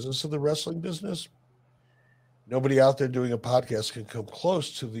the business of the wrestling business, nobody out there doing a podcast can come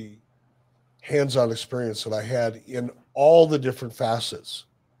close to the hands-on experience that I had in all the different facets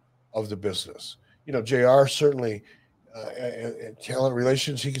of the business. JR certainly talent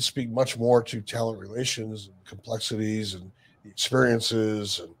relations, he can speak much more to talent relations and complexities and the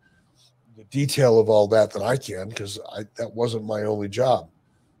experiences and the detail of all that than I can because that wasn't my only job.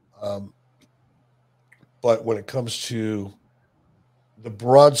 Um, but when it comes to the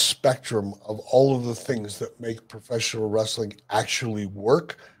broad spectrum of all of the things that make professional wrestling actually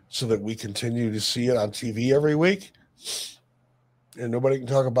work so that we continue to see it on TV every week, and nobody can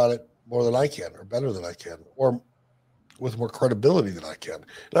talk about it more than I can or better than I can or with more credibility than I can. And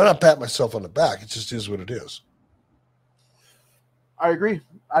I'm not patting myself on the back. It just is what it is. I agree.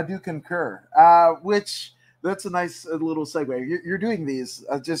 I do concur. Which that's a nice little segue. You're doing these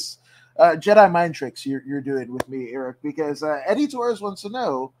just Jedi mind tricks you're doing with me, Eric, because Eddie Torres wants to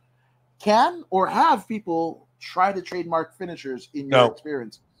know: can or have people try to trademark finishers in your No,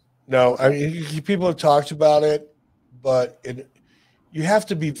 experience? no. I Okay. mean, people have talked about it, but you have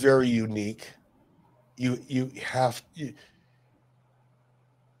to be very unique. You have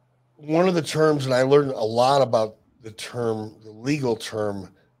one of the terms, and I learned a lot about the legal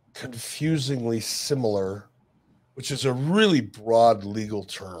term, confusingly similar, which is a really broad legal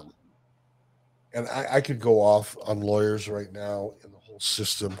term. And I could go off on lawyers right now in the whole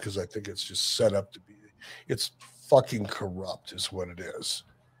system because I think it's just set up to be, it's fucking corrupt, is what it is.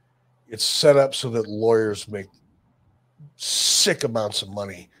 It's set up so that lawyers make sick amounts of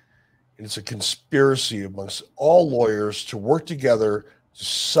money. And it's a conspiracy amongst all lawyers to work together to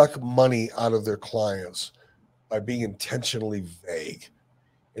suck money out of their clients by being intentionally vague.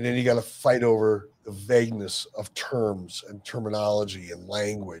 And then you got to fight over the vagueness of terms and terminology and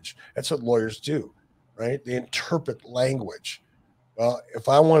language. That's what lawyers do, right? They interpret language. Well, if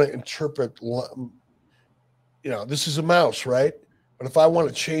I want to interpret, this is a mouse, right? But if I want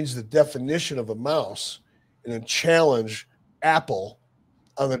to change the definition of a mouse and then challenge Apple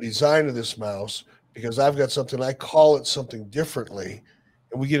on the design of this mouse because I've got something, I call it something differently,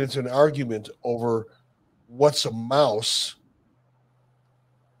 and we get into an argument over what's a mouse,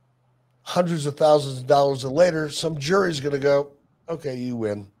 hundreds of thousands of dollars later, some jury's going to go, okay, you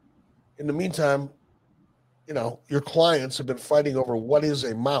win. In the meantime, your clients have been fighting over what is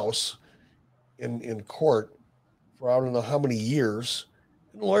a mouse in court for I don't know how many years,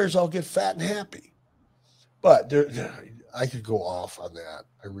 and the lawyers all get fat and happy. But I could go off on that.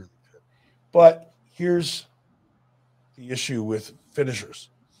 I really could. But here's the issue with finishers.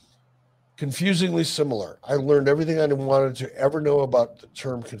 Confusingly similar. I learned everything I wanted to ever know about the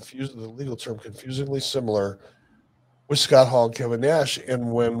legal term confusingly similar with Scott Hall and Kevin Nash.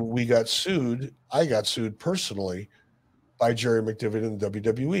 And when we got sued, I got sued personally by Jerry McDevitt in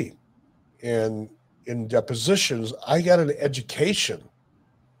WWE. And in depositions, I got an education.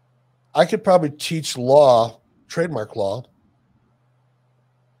 I could probably teach law, trademark law,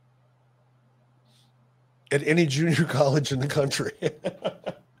 at any junior college in the country,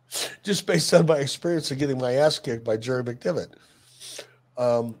 just based on my experience of getting my ass kicked by Jerry McDevitt.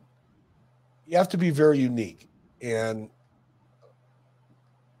 You have to be very unique, and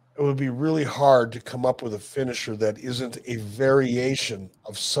it would be really hard to come up with a finisher that isn't a variation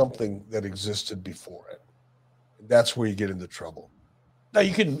of something that existed before it. And that's where you get into trouble. Now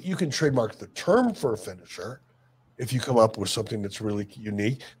you can trademark the term for a finisher if you come up with something that's really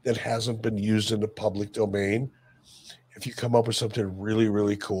unique that hasn't been used in the public domain. If you come up with something really,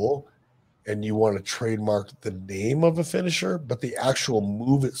 really cool and you want to trademark the name of a finisher, but the actual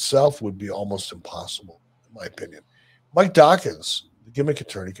move itself would be almost impossible, in my opinion. Mike Dawkins, the gimmick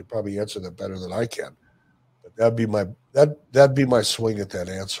attorney, could probably answer that better than I can. But that'd be my swing at that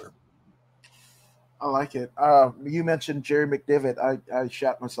answer. I like it. You mentioned Jerry McDevitt. I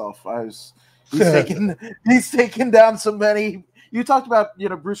shat myself. He's taken down so many. You talked about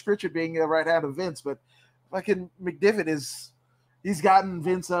Bruce Pritchard being a right hand of Vince, but fucking McDevitt he's gotten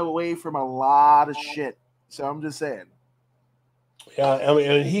Vince away from a lot of shit. So I'm just saying. Yeah, I mean,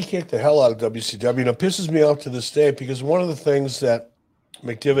 and he kicked the hell out of WCW, and it pisses me off to this day because one of the things that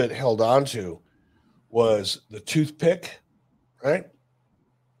McDevitt held on to was the toothpick, right?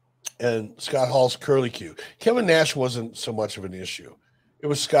 And Scott Hall's curly Q. Kevin Nash wasn't so much of an issue. It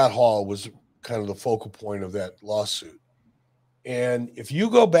was Scott Hall was kind of the focal point of that lawsuit. And if you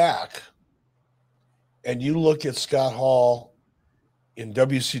go back and you look at Scott Hall in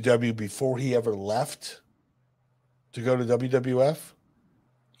WCW before he ever left to go to WWF,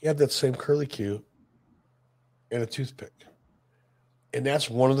 he had that same curly Q and a toothpick. And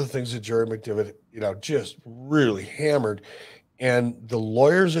that's one of the things that Jerry McDevitt, just really hammered. And the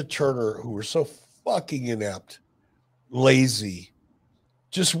lawyers at Turner, who were so fucking inept, lazy,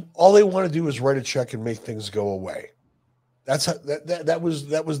 just all they want to do is write a check and make things go away. That's how, that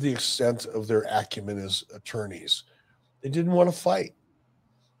was the extent of their acumen as attorneys. They didn't want to fight.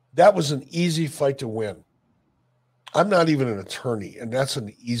 That was an easy fight to win. I'm not even an attorney, and that's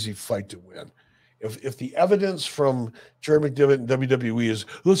an easy fight to win. If the evidence from Jerry McDevitt and WWE is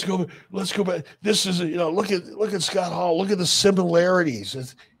let's go back. This is look at Scott Hall. Look at the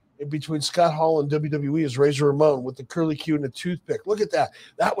similarities between Scott Hall and WWE is Razor Ramon with the curly Q and the toothpick. Look at that.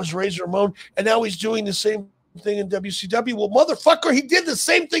 That was Razor Ramon, and now he's doing the same thing in WCW. Well, motherfucker, he did the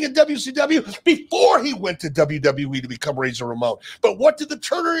same thing in WCW before he went to WWE to become Razor Ramon. But what did the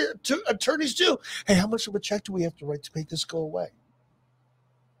Turner attorneys do? Hey, how much of a check do we have to write to make this go away?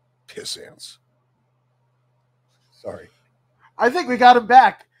 Piss ants. Sorry. I think we got him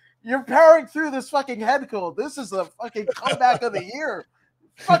back. You're powering through this fucking head cold. This is the fucking comeback of the year.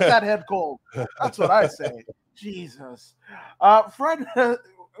 Fuck that head cold. That's what I say. Jesus. Fred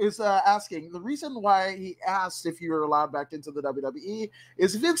is asking, the reason why he asked if you were allowed back into the WWE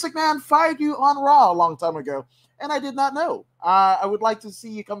is Vince McMahon fired you on Raw a long time ago, and I did not know. I would like to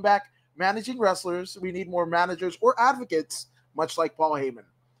see you come back managing wrestlers. We need more managers or advocates, much like Paul Heyman.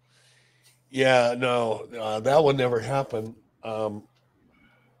 Yeah, no, that would never happen.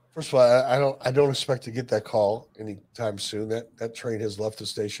 First of all, I don't expect to get that call anytime soon. That train has left the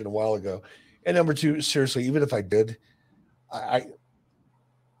station a while ago. And number two, seriously, even if I did, I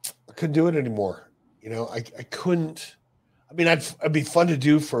couldn't do it anymore. I couldn't. I mean, it'd be fun to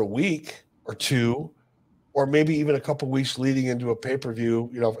do for a week or two, or maybe even a couple of weeks leading into a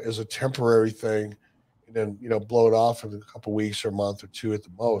pay-per-view, as a temporary thing, and then blow it off in a couple of weeks or a month or two at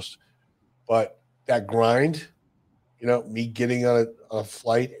the most. But that grind, me getting on a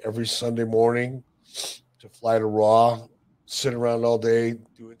flight every Sunday morning to fly to Raw, sit around all day,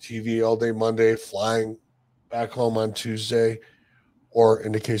 doing TV all day Monday, flying back home on Tuesday, or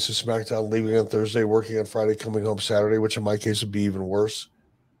in the case of SmackDown, leaving on Thursday, working on Friday, coming home Saturday, which in my case would be even worse.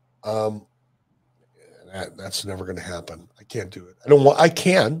 That's never going to happen. I can't do it. I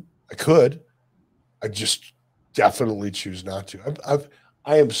could. I just definitely choose not to.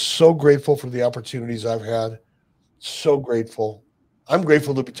 I am so grateful for the opportunities I've had. So grateful. I'm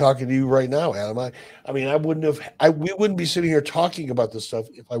grateful to be talking to you right now, Adam. I mean, we wouldn't be sitting here talking about this stuff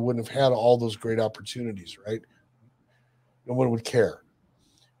if I wouldn't have had all those great opportunities, right? No one would care.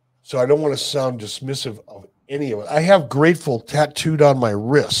 So I don't want to sound dismissive of any of it. I have grateful tattooed on my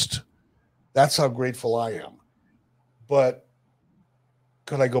wrist. That's how grateful I am. But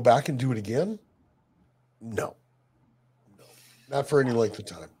could I go back and do it again? No, not for any length of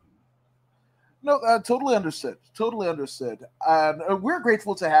time. No, totally understood. Totally understood. We're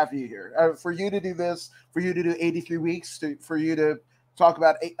grateful to have you here. For you to do this, for you to do 83 weeks, for you to talk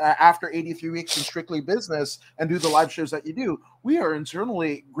about after 83 weeks in strictly business and do the live shows that you do. We are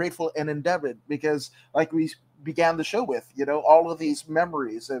internally grateful and indebted because, like we began the show with, all of these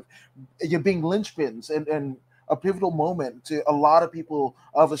memories of you being linchpins and a pivotal moment to a lot of people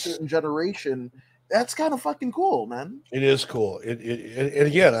of a certain generation. That's kind of fucking cool, man. It is cool. And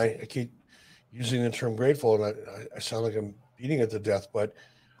again, I keep using the term grateful, and I sound like I'm beating it to death, but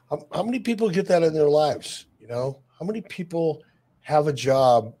how many people get that in their lives? How many people have a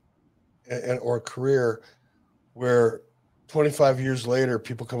job or a career where 25 years later,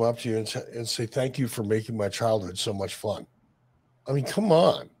 people come up to you and say, thank you for making my childhood so much fun. I mean, come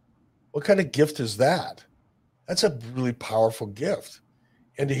on. What kind of gift is that? That's a really powerful gift.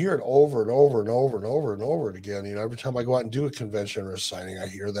 And to hear it over and over and over and over and over again, every time I go out and do a convention or a signing, I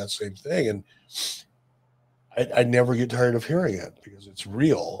hear that same thing. And I never get tired of hearing it because it's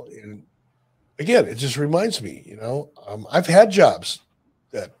real. And again, it just reminds me, I've had jobs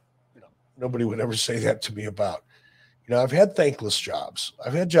that, nobody would ever say that to me about. I've had thankless jobs.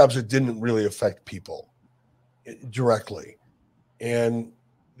 I've had jobs that didn't really affect people directly. And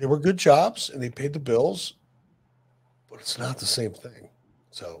they were good jobs and they paid the bills, but it's not the same thing.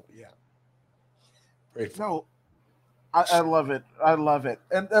 So, yeah. Grateful. No, I love it. I love it.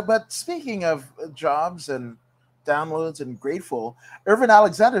 And but speaking of jobs and downloads and grateful, Irvin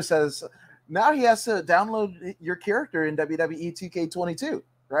Alexander says now he has to download your character in WWE 2K22,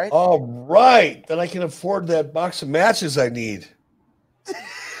 right? All right. Then I can afford that box of matches I need.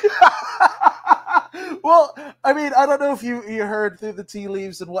 Well, I mean, I don't know if you heard through the tea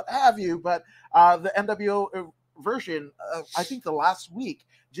leaves and what have you, but the NWO version, I think the last week,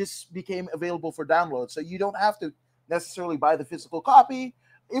 just became available for download. So you don't have to necessarily buy the physical copy,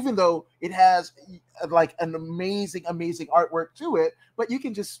 even though it has like an amazing artwork to it, but you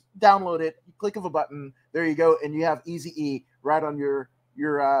can just download it, click of a button, there you go, and you have Easy E right on your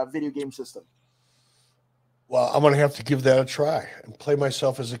video game system. Well, I'm going to have to give that a try and play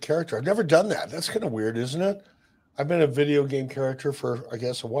myself as a character. I've never done that. That's kind of weird, isn't it? I've been a video game character for, I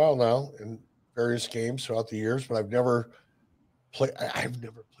guess, a while now in various games throughout the years, but I've never played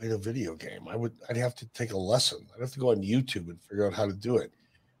a video game. I'd have to take a lesson. I'd have to go on YouTube and figure out how to do it.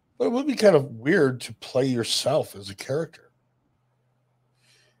 But it would be kind of weird to play yourself as a character.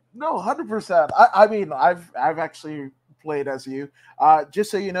 No, 100%. I mean, I've actually played as you. Just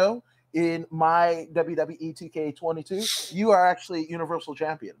so you know, in my WWE 2K22, you are actually Universal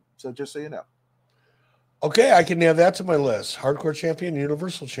Champion. So just so you know. Okay, I can add that to my list. Hardcore Champion,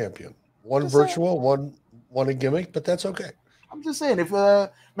 Universal Champion. One just virtual, one a gimmick, but that's okay. I'm just saying, if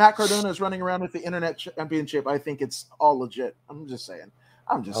Matt Cardona is running around with the Internet Championship, I think it's all legit. I'm just saying.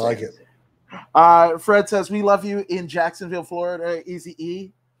 I like it. Fred says, we love you in Jacksonville, Florida. Easy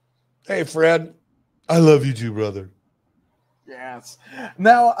E. Hey, Fred. I love you too, brother. Yes.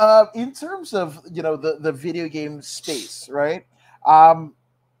 Now, in terms of, the video game space, right? How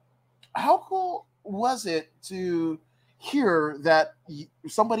cool was it to hear that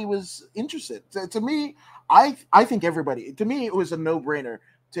somebody was interested? To me, I think everybody, to me, it was a no-brainer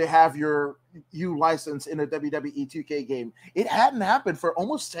to have you licensed in a WWE 2K game. It hadn't happened for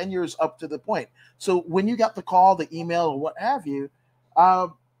almost 10 years up to the point. So when you got the call, the email, or what have you,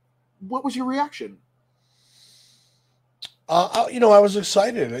 what was your reaction? I was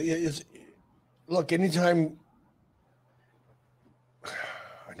excited. Look, anytime,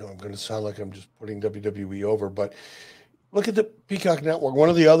 I know I'm going to sound like I'm just putting WWE over, but look at the Peacock Network. One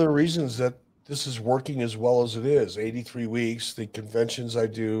of the other reasons that this is working as well as it is, 83 weeks, the conventions I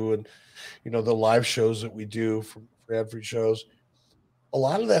do, and, the live shows that we do for ad-free shows, a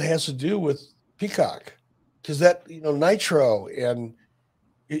lot of that has to do with Peacock, because that, Nitro and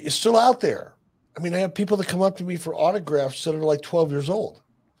it's still out there. I mean, I have people that come up to me for autographs that are like 12 years old.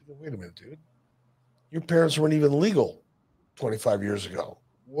 Wait a minute, dude. Your parents weren't even legal 25 years ago.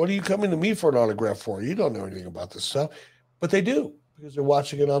 What are you coming to me for an autograph for? You don't know anything about this stuff. But they do, because they're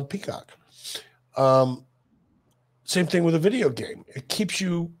watching it on Peacock. Same thing with a video game. It keeps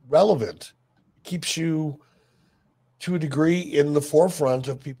you relevant. It keeps you, to a degree, in the forefront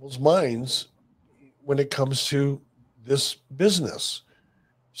of people's minds when it comes to this business.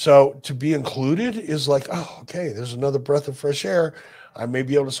 So to be included is like, oh, okay, there's another breath of fresh air. I may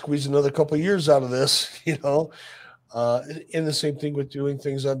be able to squeeze another couple of years out of this, you know. And the same thing with doing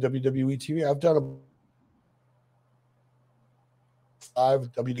things on WWE TV. I've done about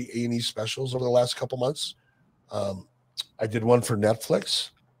 5 WWE A&E specials over the last couple months. Um, I did one for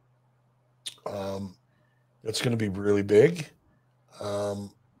Netflix. That's going to be really big.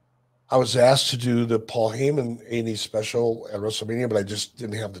 Um, I was asked to do the Paul Heyman A&E special at WrestleMania, but I just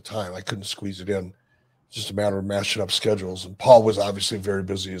didn't have the time. I couldn't squeeze it in. It's just a matter of mashing up schedules. And Paul was obviously very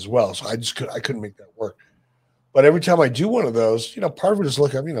busy as well, so I couldn't make that work. But every time I do one of those, you know, part of it is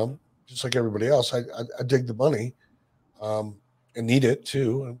look, I'm, you know, just like everybody else, I dig the money, and need it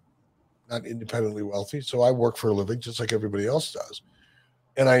too. I'm not independently wealthy, so I work for a living just like everybody else does.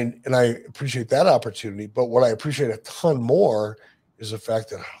 And I appreciate that opportunity. But what I appreciate a ton more is the fact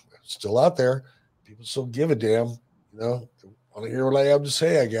that it's still out there. People still give a damn, you know, they want to hear what I have to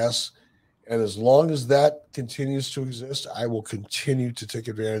say, I guess. And as long as that continues to exist, I will continue to take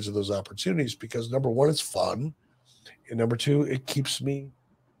advantage of those opportunities because number one, it's fun. And number two, it keeps me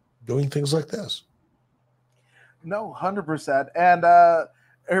doing things like this. No, 100%. And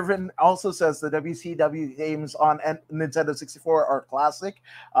Irvin also says the WCW games on Nintendo 64 are classic.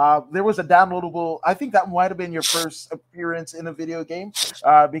 There was a downloadable, I think that might have been your first appearance in a video game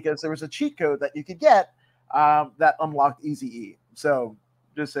because there was a cheat code that you could get that unlocked Easy E. So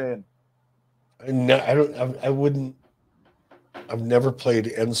just saying. I wouldn't, I've never played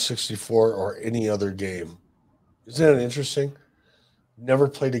N64 or any other game. Isn't that interesting? Never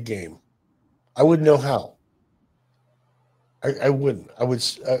played a game. I wouldn't know how. I wouldn't. I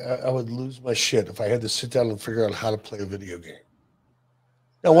would lose my shit if I had to sit down and figure out how to play a video game.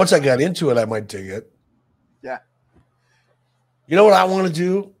 Now, once I got into it, I might dig it. Yeah. You know what I want to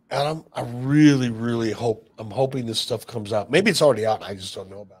do, Adam? I really, really hope. I'm hoping this stuff comes out. Maybe it's already out. And I just don't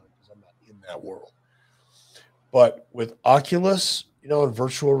know about it because I'm not in that world. But with Oculus, you know, in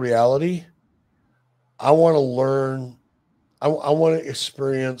virtual reality, I want to learn. I want to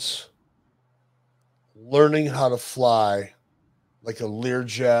experience learning how to fly like a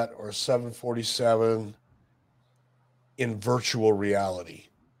Learjet or a 747 in virtual reality.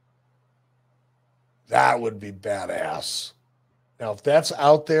 That would be badass. Now, if that's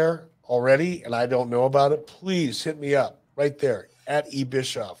out there already and I don't know about it, please hit me up right there at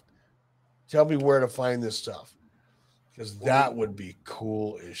Bischoff. Tell me where to find this stuff because that would be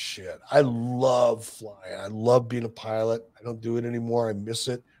cool as shit. I love flying. I love being a pilot. I don't do it anymore. I miss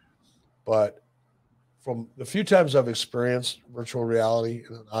it. But from the few times I've experienced virtual reality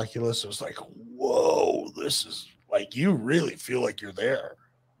in an Oculus, it was like, whoa, this is like, you really feel like you're there.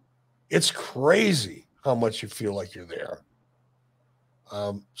 It's crazy how much you feel like you're there.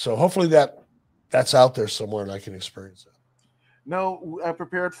 So hopefully that's out there somewhere and I can experience it. No, I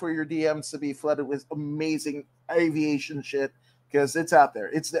prepared for your DMs to be flooded with amazing aviation shit because it's out there.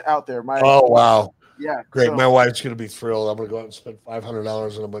 It's out there. Oh, wow. Yeah. Great. So, my wife's going to be thrilled. I'm going to go out and spend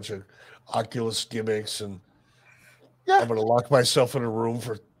 $500 on a bunch of Oculus gimmicks. And yeah, I'm going to lock myself in a room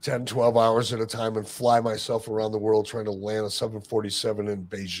for 10, 12 hours at a time and fly myself around the world trying to land a 747 in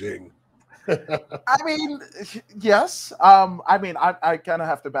Beijing. I mean, yes. I mean, I kind of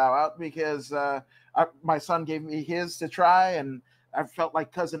have to bow out because my son gave me his to try, and I felt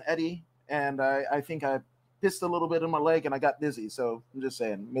like Cousin Eddie, and I think I pissed a little bit in my leg, and I got dizzy. So I'm just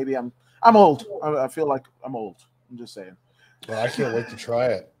saying, maybe I'm old. I feel like I'm old. I'm just saying. Well, I can't wait to try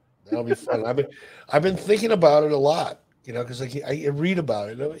it. That'll be fun. I've been thinking about it a lot, you know, because I read about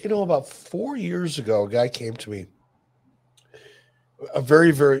it. You know, about 4 years ago, a guy came to me, a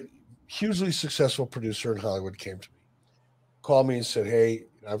very, very hugely successful producer in Hollywood came to me, called me and said, hey,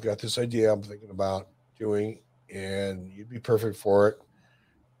 I've got this idea I'm thinking about doing, and you'd be perfect for it.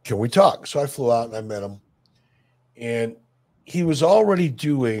 Can we talk? So I flew out and I met him. And he was already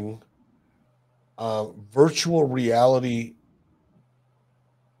doing virtual reality.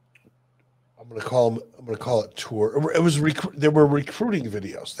 I'm going to call it tour. It was they were recruiting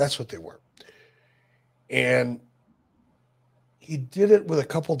videos. That's what they were. And he did it with a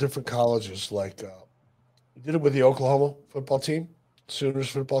couple different colleges. Like he did it with the Oklahoma football team, Sooners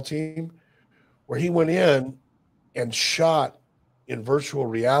football team, where he went in and shot in virtual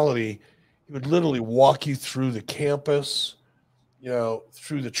reality. He would literally walk you through the campus, you know,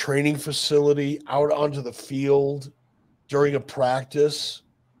 through the training facility, out onto the field during a practice,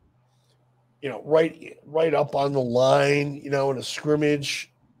 you know, right up on the line, you know, in a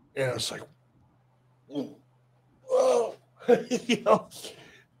scrimmage. And it's like, whoa, you know,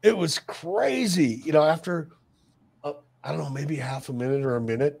 it was crazy. You know, after, I don't know, maybe half a minute or a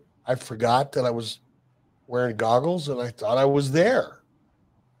minute, I forgot that I was wearing goggles, and I thought I was there.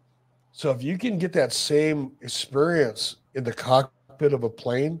 So if you can get that same experience in the cockpit of a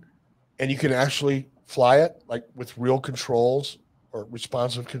plane, and you can actually fly it like with real controls or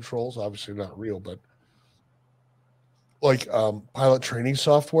responsive controls, obviously not real, but like pilot training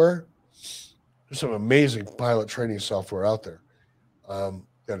software. There's some amazing pilot training software out there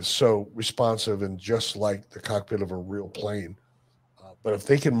that is so responsive and just like the cockpit of a real plane. But if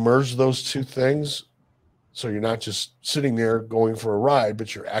they can merge those two things, so you're not just sitting there going for a ride,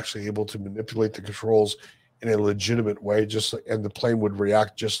 but you're actually able to manipulate the controls in a legitimate way, just like, and the plane would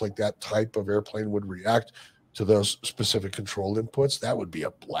react just like that type of airplane would react to those specific control inputs, that would be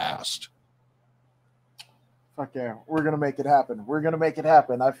a blast. Fuck yeah, we're gonna make it happen. We're gonna make it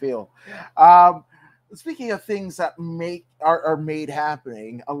happen. I feel. Um, Speaking of things that are made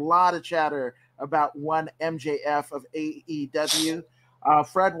happening, a lot of chatter about one MJF of AEW.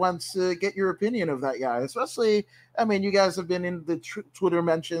 Fred wants to get your opinion of that guy, especially. I mean, you guys have been in the Twitter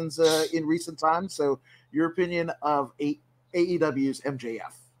mentions in recent times, so your opinion of AEW's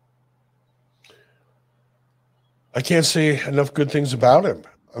MJF. I can't say enough good things about him.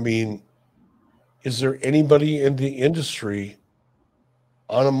 I mean, is there anybody in the industry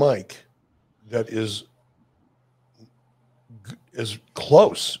on a mic that is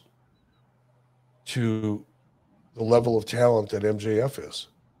close to the level of talent that MJF is?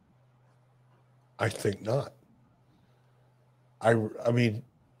 I think not. I mean,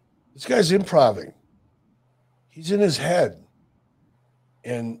 this guy's improving. He's in his head.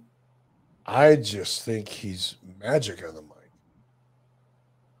 And I just think he's magic on the mic.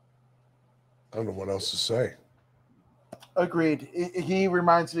 I don't know what else to say. Agreed. He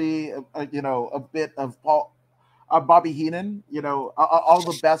reminds me, a bit of Bobby Heenan. All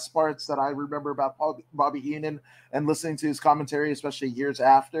the best parts that I remember about Bobby Heenan and listening to his commentary, especially years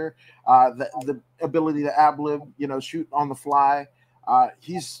after, the ability to ad lib, shoot on the fly.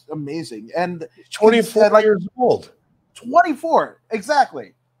 He's amazing, and he's 24 years old. 24,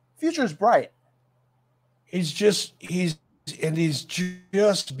 exactly. Future's bright. He's just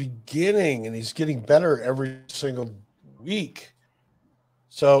beginning, and he's getting better every single week.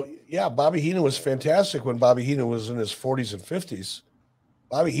 So yeah, Bobby Heenan was fantastic when Bobby Heenan was in his 40s and 50s.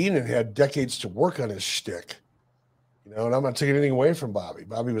 Bobby Heenan had decades to work on his shtick, and I'm not taking anything away from Bobby.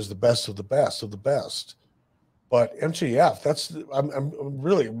 Bobby was the best of the best of the best. But MJF, I'm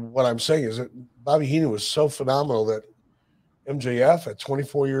really, what I'm saying is that Bobby Heenan was so phenomenal that MJF at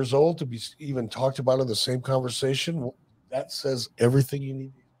 24 years old to be even talked about in the same conversation, that says everything you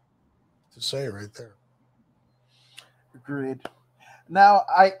need to say right there. Agreed. Now,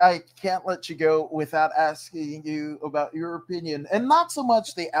 I can't let you go without asking you about your opinion, and not so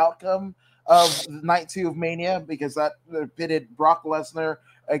much the outcome of Night 2 of Mania, because that pitted Brock Lesnar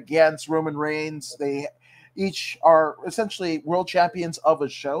against Roman Reigns. They each are essentially world champions of a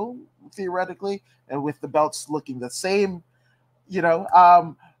show, theoretically, and with the belts looking the same.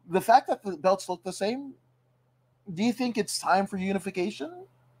 The fact that the belts look the same, do you think it's time for unification?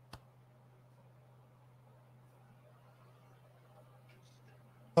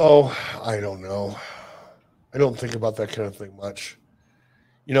 Oh, I don't know. I don't think about that kind of thing much.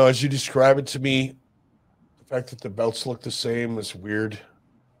 As you describe it to me, the fact that the belts look the same is weird.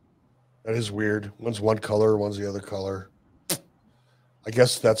 That is weird. One's one color, one's the other color. I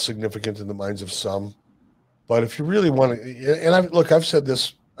guess that's significant in the minds of some. But if you really want to, and I've said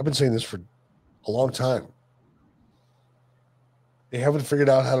this, I've been saying this for a long time. They haven't figured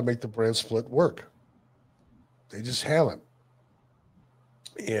out how to make the brand split work. They just haven't.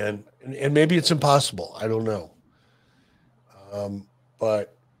 And maybe it's impossible. I don't know.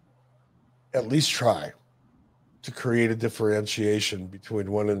 But at least try to create a differentiation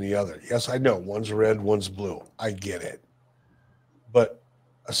between one and the other. Yes, I know one's red, one's blue. I get it. But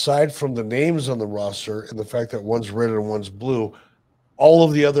aside from the names on the roster and the fact that one's red and one's blue, all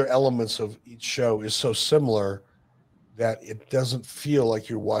of the other elements of each show is so similar that it doesn't feel like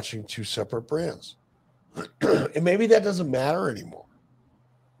you're watching two separate brands. And maybe that doesn't matter anymore.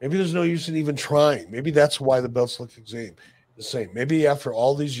 Maybe there's no use in even trying. Maybe that's why the belts look the same. Maybe after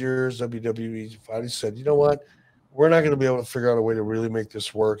all these years, WWE finally said, you know what? We're not going to be able to figure out a way to really make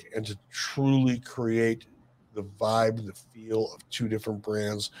this work and to truly create the vibe, the feel of two different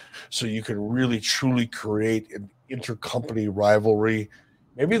brands so you can really, truly create an intercompany rivalry.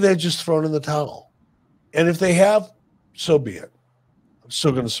 Maybe they've just thrown in the towel. And if they have, so be it. I'm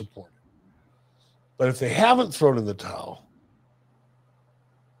still going to support it. But if they haven't thrown in the towel,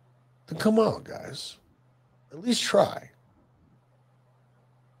 then come on, guys. At least try.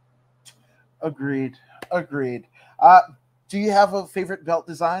 Agreed. Do you have a favorite belt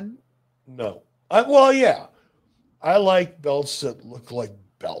design? No. Well, yeah. I like belts that look like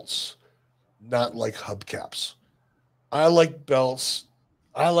belts, not like hubcaps. I like belts.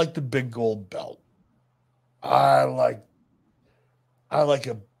 I like the big gold belt. I like I like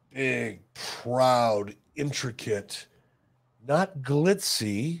a big, proud, intricate, not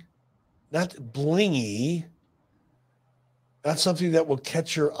glitzy, not blingy, not something that will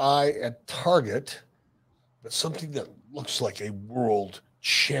catch your eye at Target, but something that looks like a world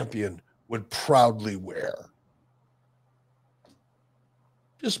champion would proudly wear.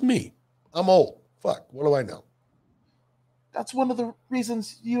 Just me. I'm old. Fuck. What do I know? That's one of the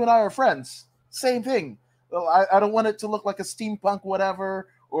reasons you and I are friends. Same thing. Well, I don't want it to look like a steampunk whatever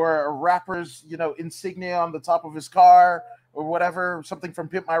or a rapper's insignia on the top of his car or whatever, something from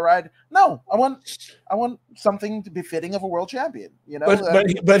Pimp My Ride. No, I want something to be fitting of a world champion.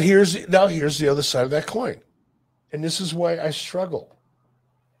 But here's the other side of that coin, and this is why I struggle.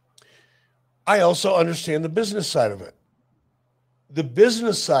 I also understand the business side of it. The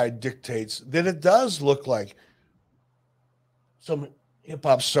business side dictates that it does look like some hip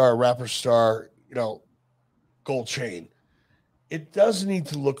hop star, rapper star, gold chain. It does need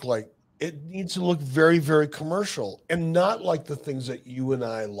to look like it needs to look very, very commercial and not like the things that you and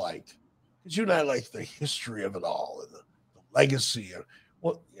I like. Because you and I like the history of it all and the legacy.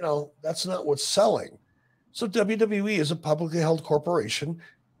 Well, that's not what's selling. So WWE is a publicly held corporation.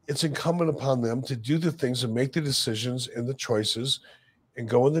 It's incumbent upon them to do the things and make the decisions and the choices and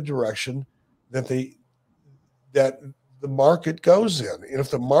go in the direction that the market goes in. And if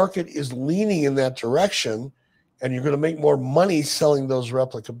the market is leaning in that direction, and you're going to make more money selling those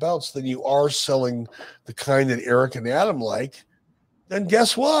replica belts than you are selling the kind that Eric and Adam like, then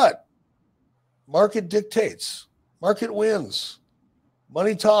guess what? Market dictates. Market wins.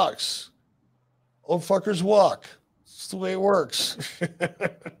 Money talks. Old fuckers walk. It's the way it works.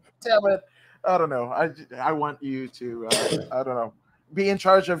 Damn it. I don't know. I want you to, I don't know, be in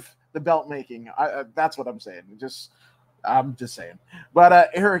charge of the belt making. That's what I'm saying. I'm just saying.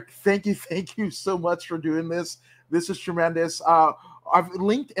 But Eric, thank you so much for doing this. This is tremendous. I've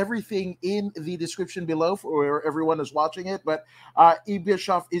linked everything in the description below for where everyone is watching it. But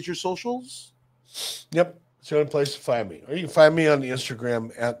Bischoff is your socials. Yep, it's the only place to find me. Or you can find me on the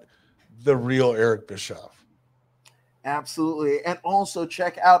Instagram at the real Eric Bischoff. Absolutely, and also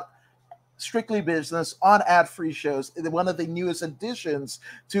check out Strictly Business on ad-free shows, one of the newest additions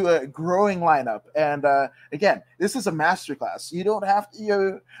to a growing lineup. And again, this is a masterclass. You don't have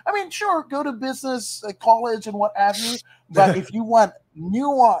to, sure, go to business college and what have you, but if you want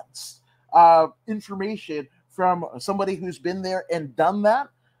nuanced information from somebody who's been there and done that,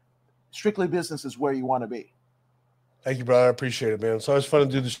 Strictly Business is where you want to be. Thank you, brother. I appreciate it, man. It's always fun to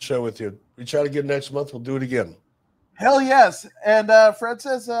do the show with you. Reach out again next month. We'll do it again. Hell yes. And Fred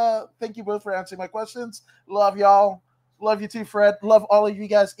says, thank you both for answering my questions. Love y'all. Love you too, Fred. Love all of you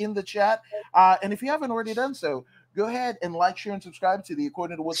guys in the chat. And if you haven't already done so, go ahead and like, share, and subscribe to the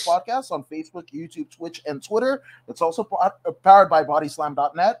According to Woods podcast on Facebook, YouTube, Twitch, and Twitter. It's also powered by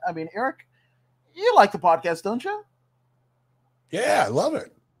bodyslam.net. Eric, you like the podcast, don't you? Yeah, I love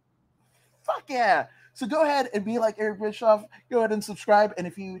it. Fuck yeah. So go ahead and be like Eric Bischoff. Go ahead and subscribe. And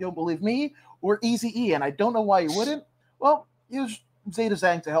if you don't believe me or Easy E, and I don't know why you wouldn't, well, use Zeta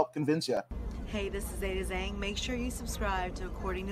Zang to help convince you. Hey, this is Zeta Zang. Make sure you subscribe to According to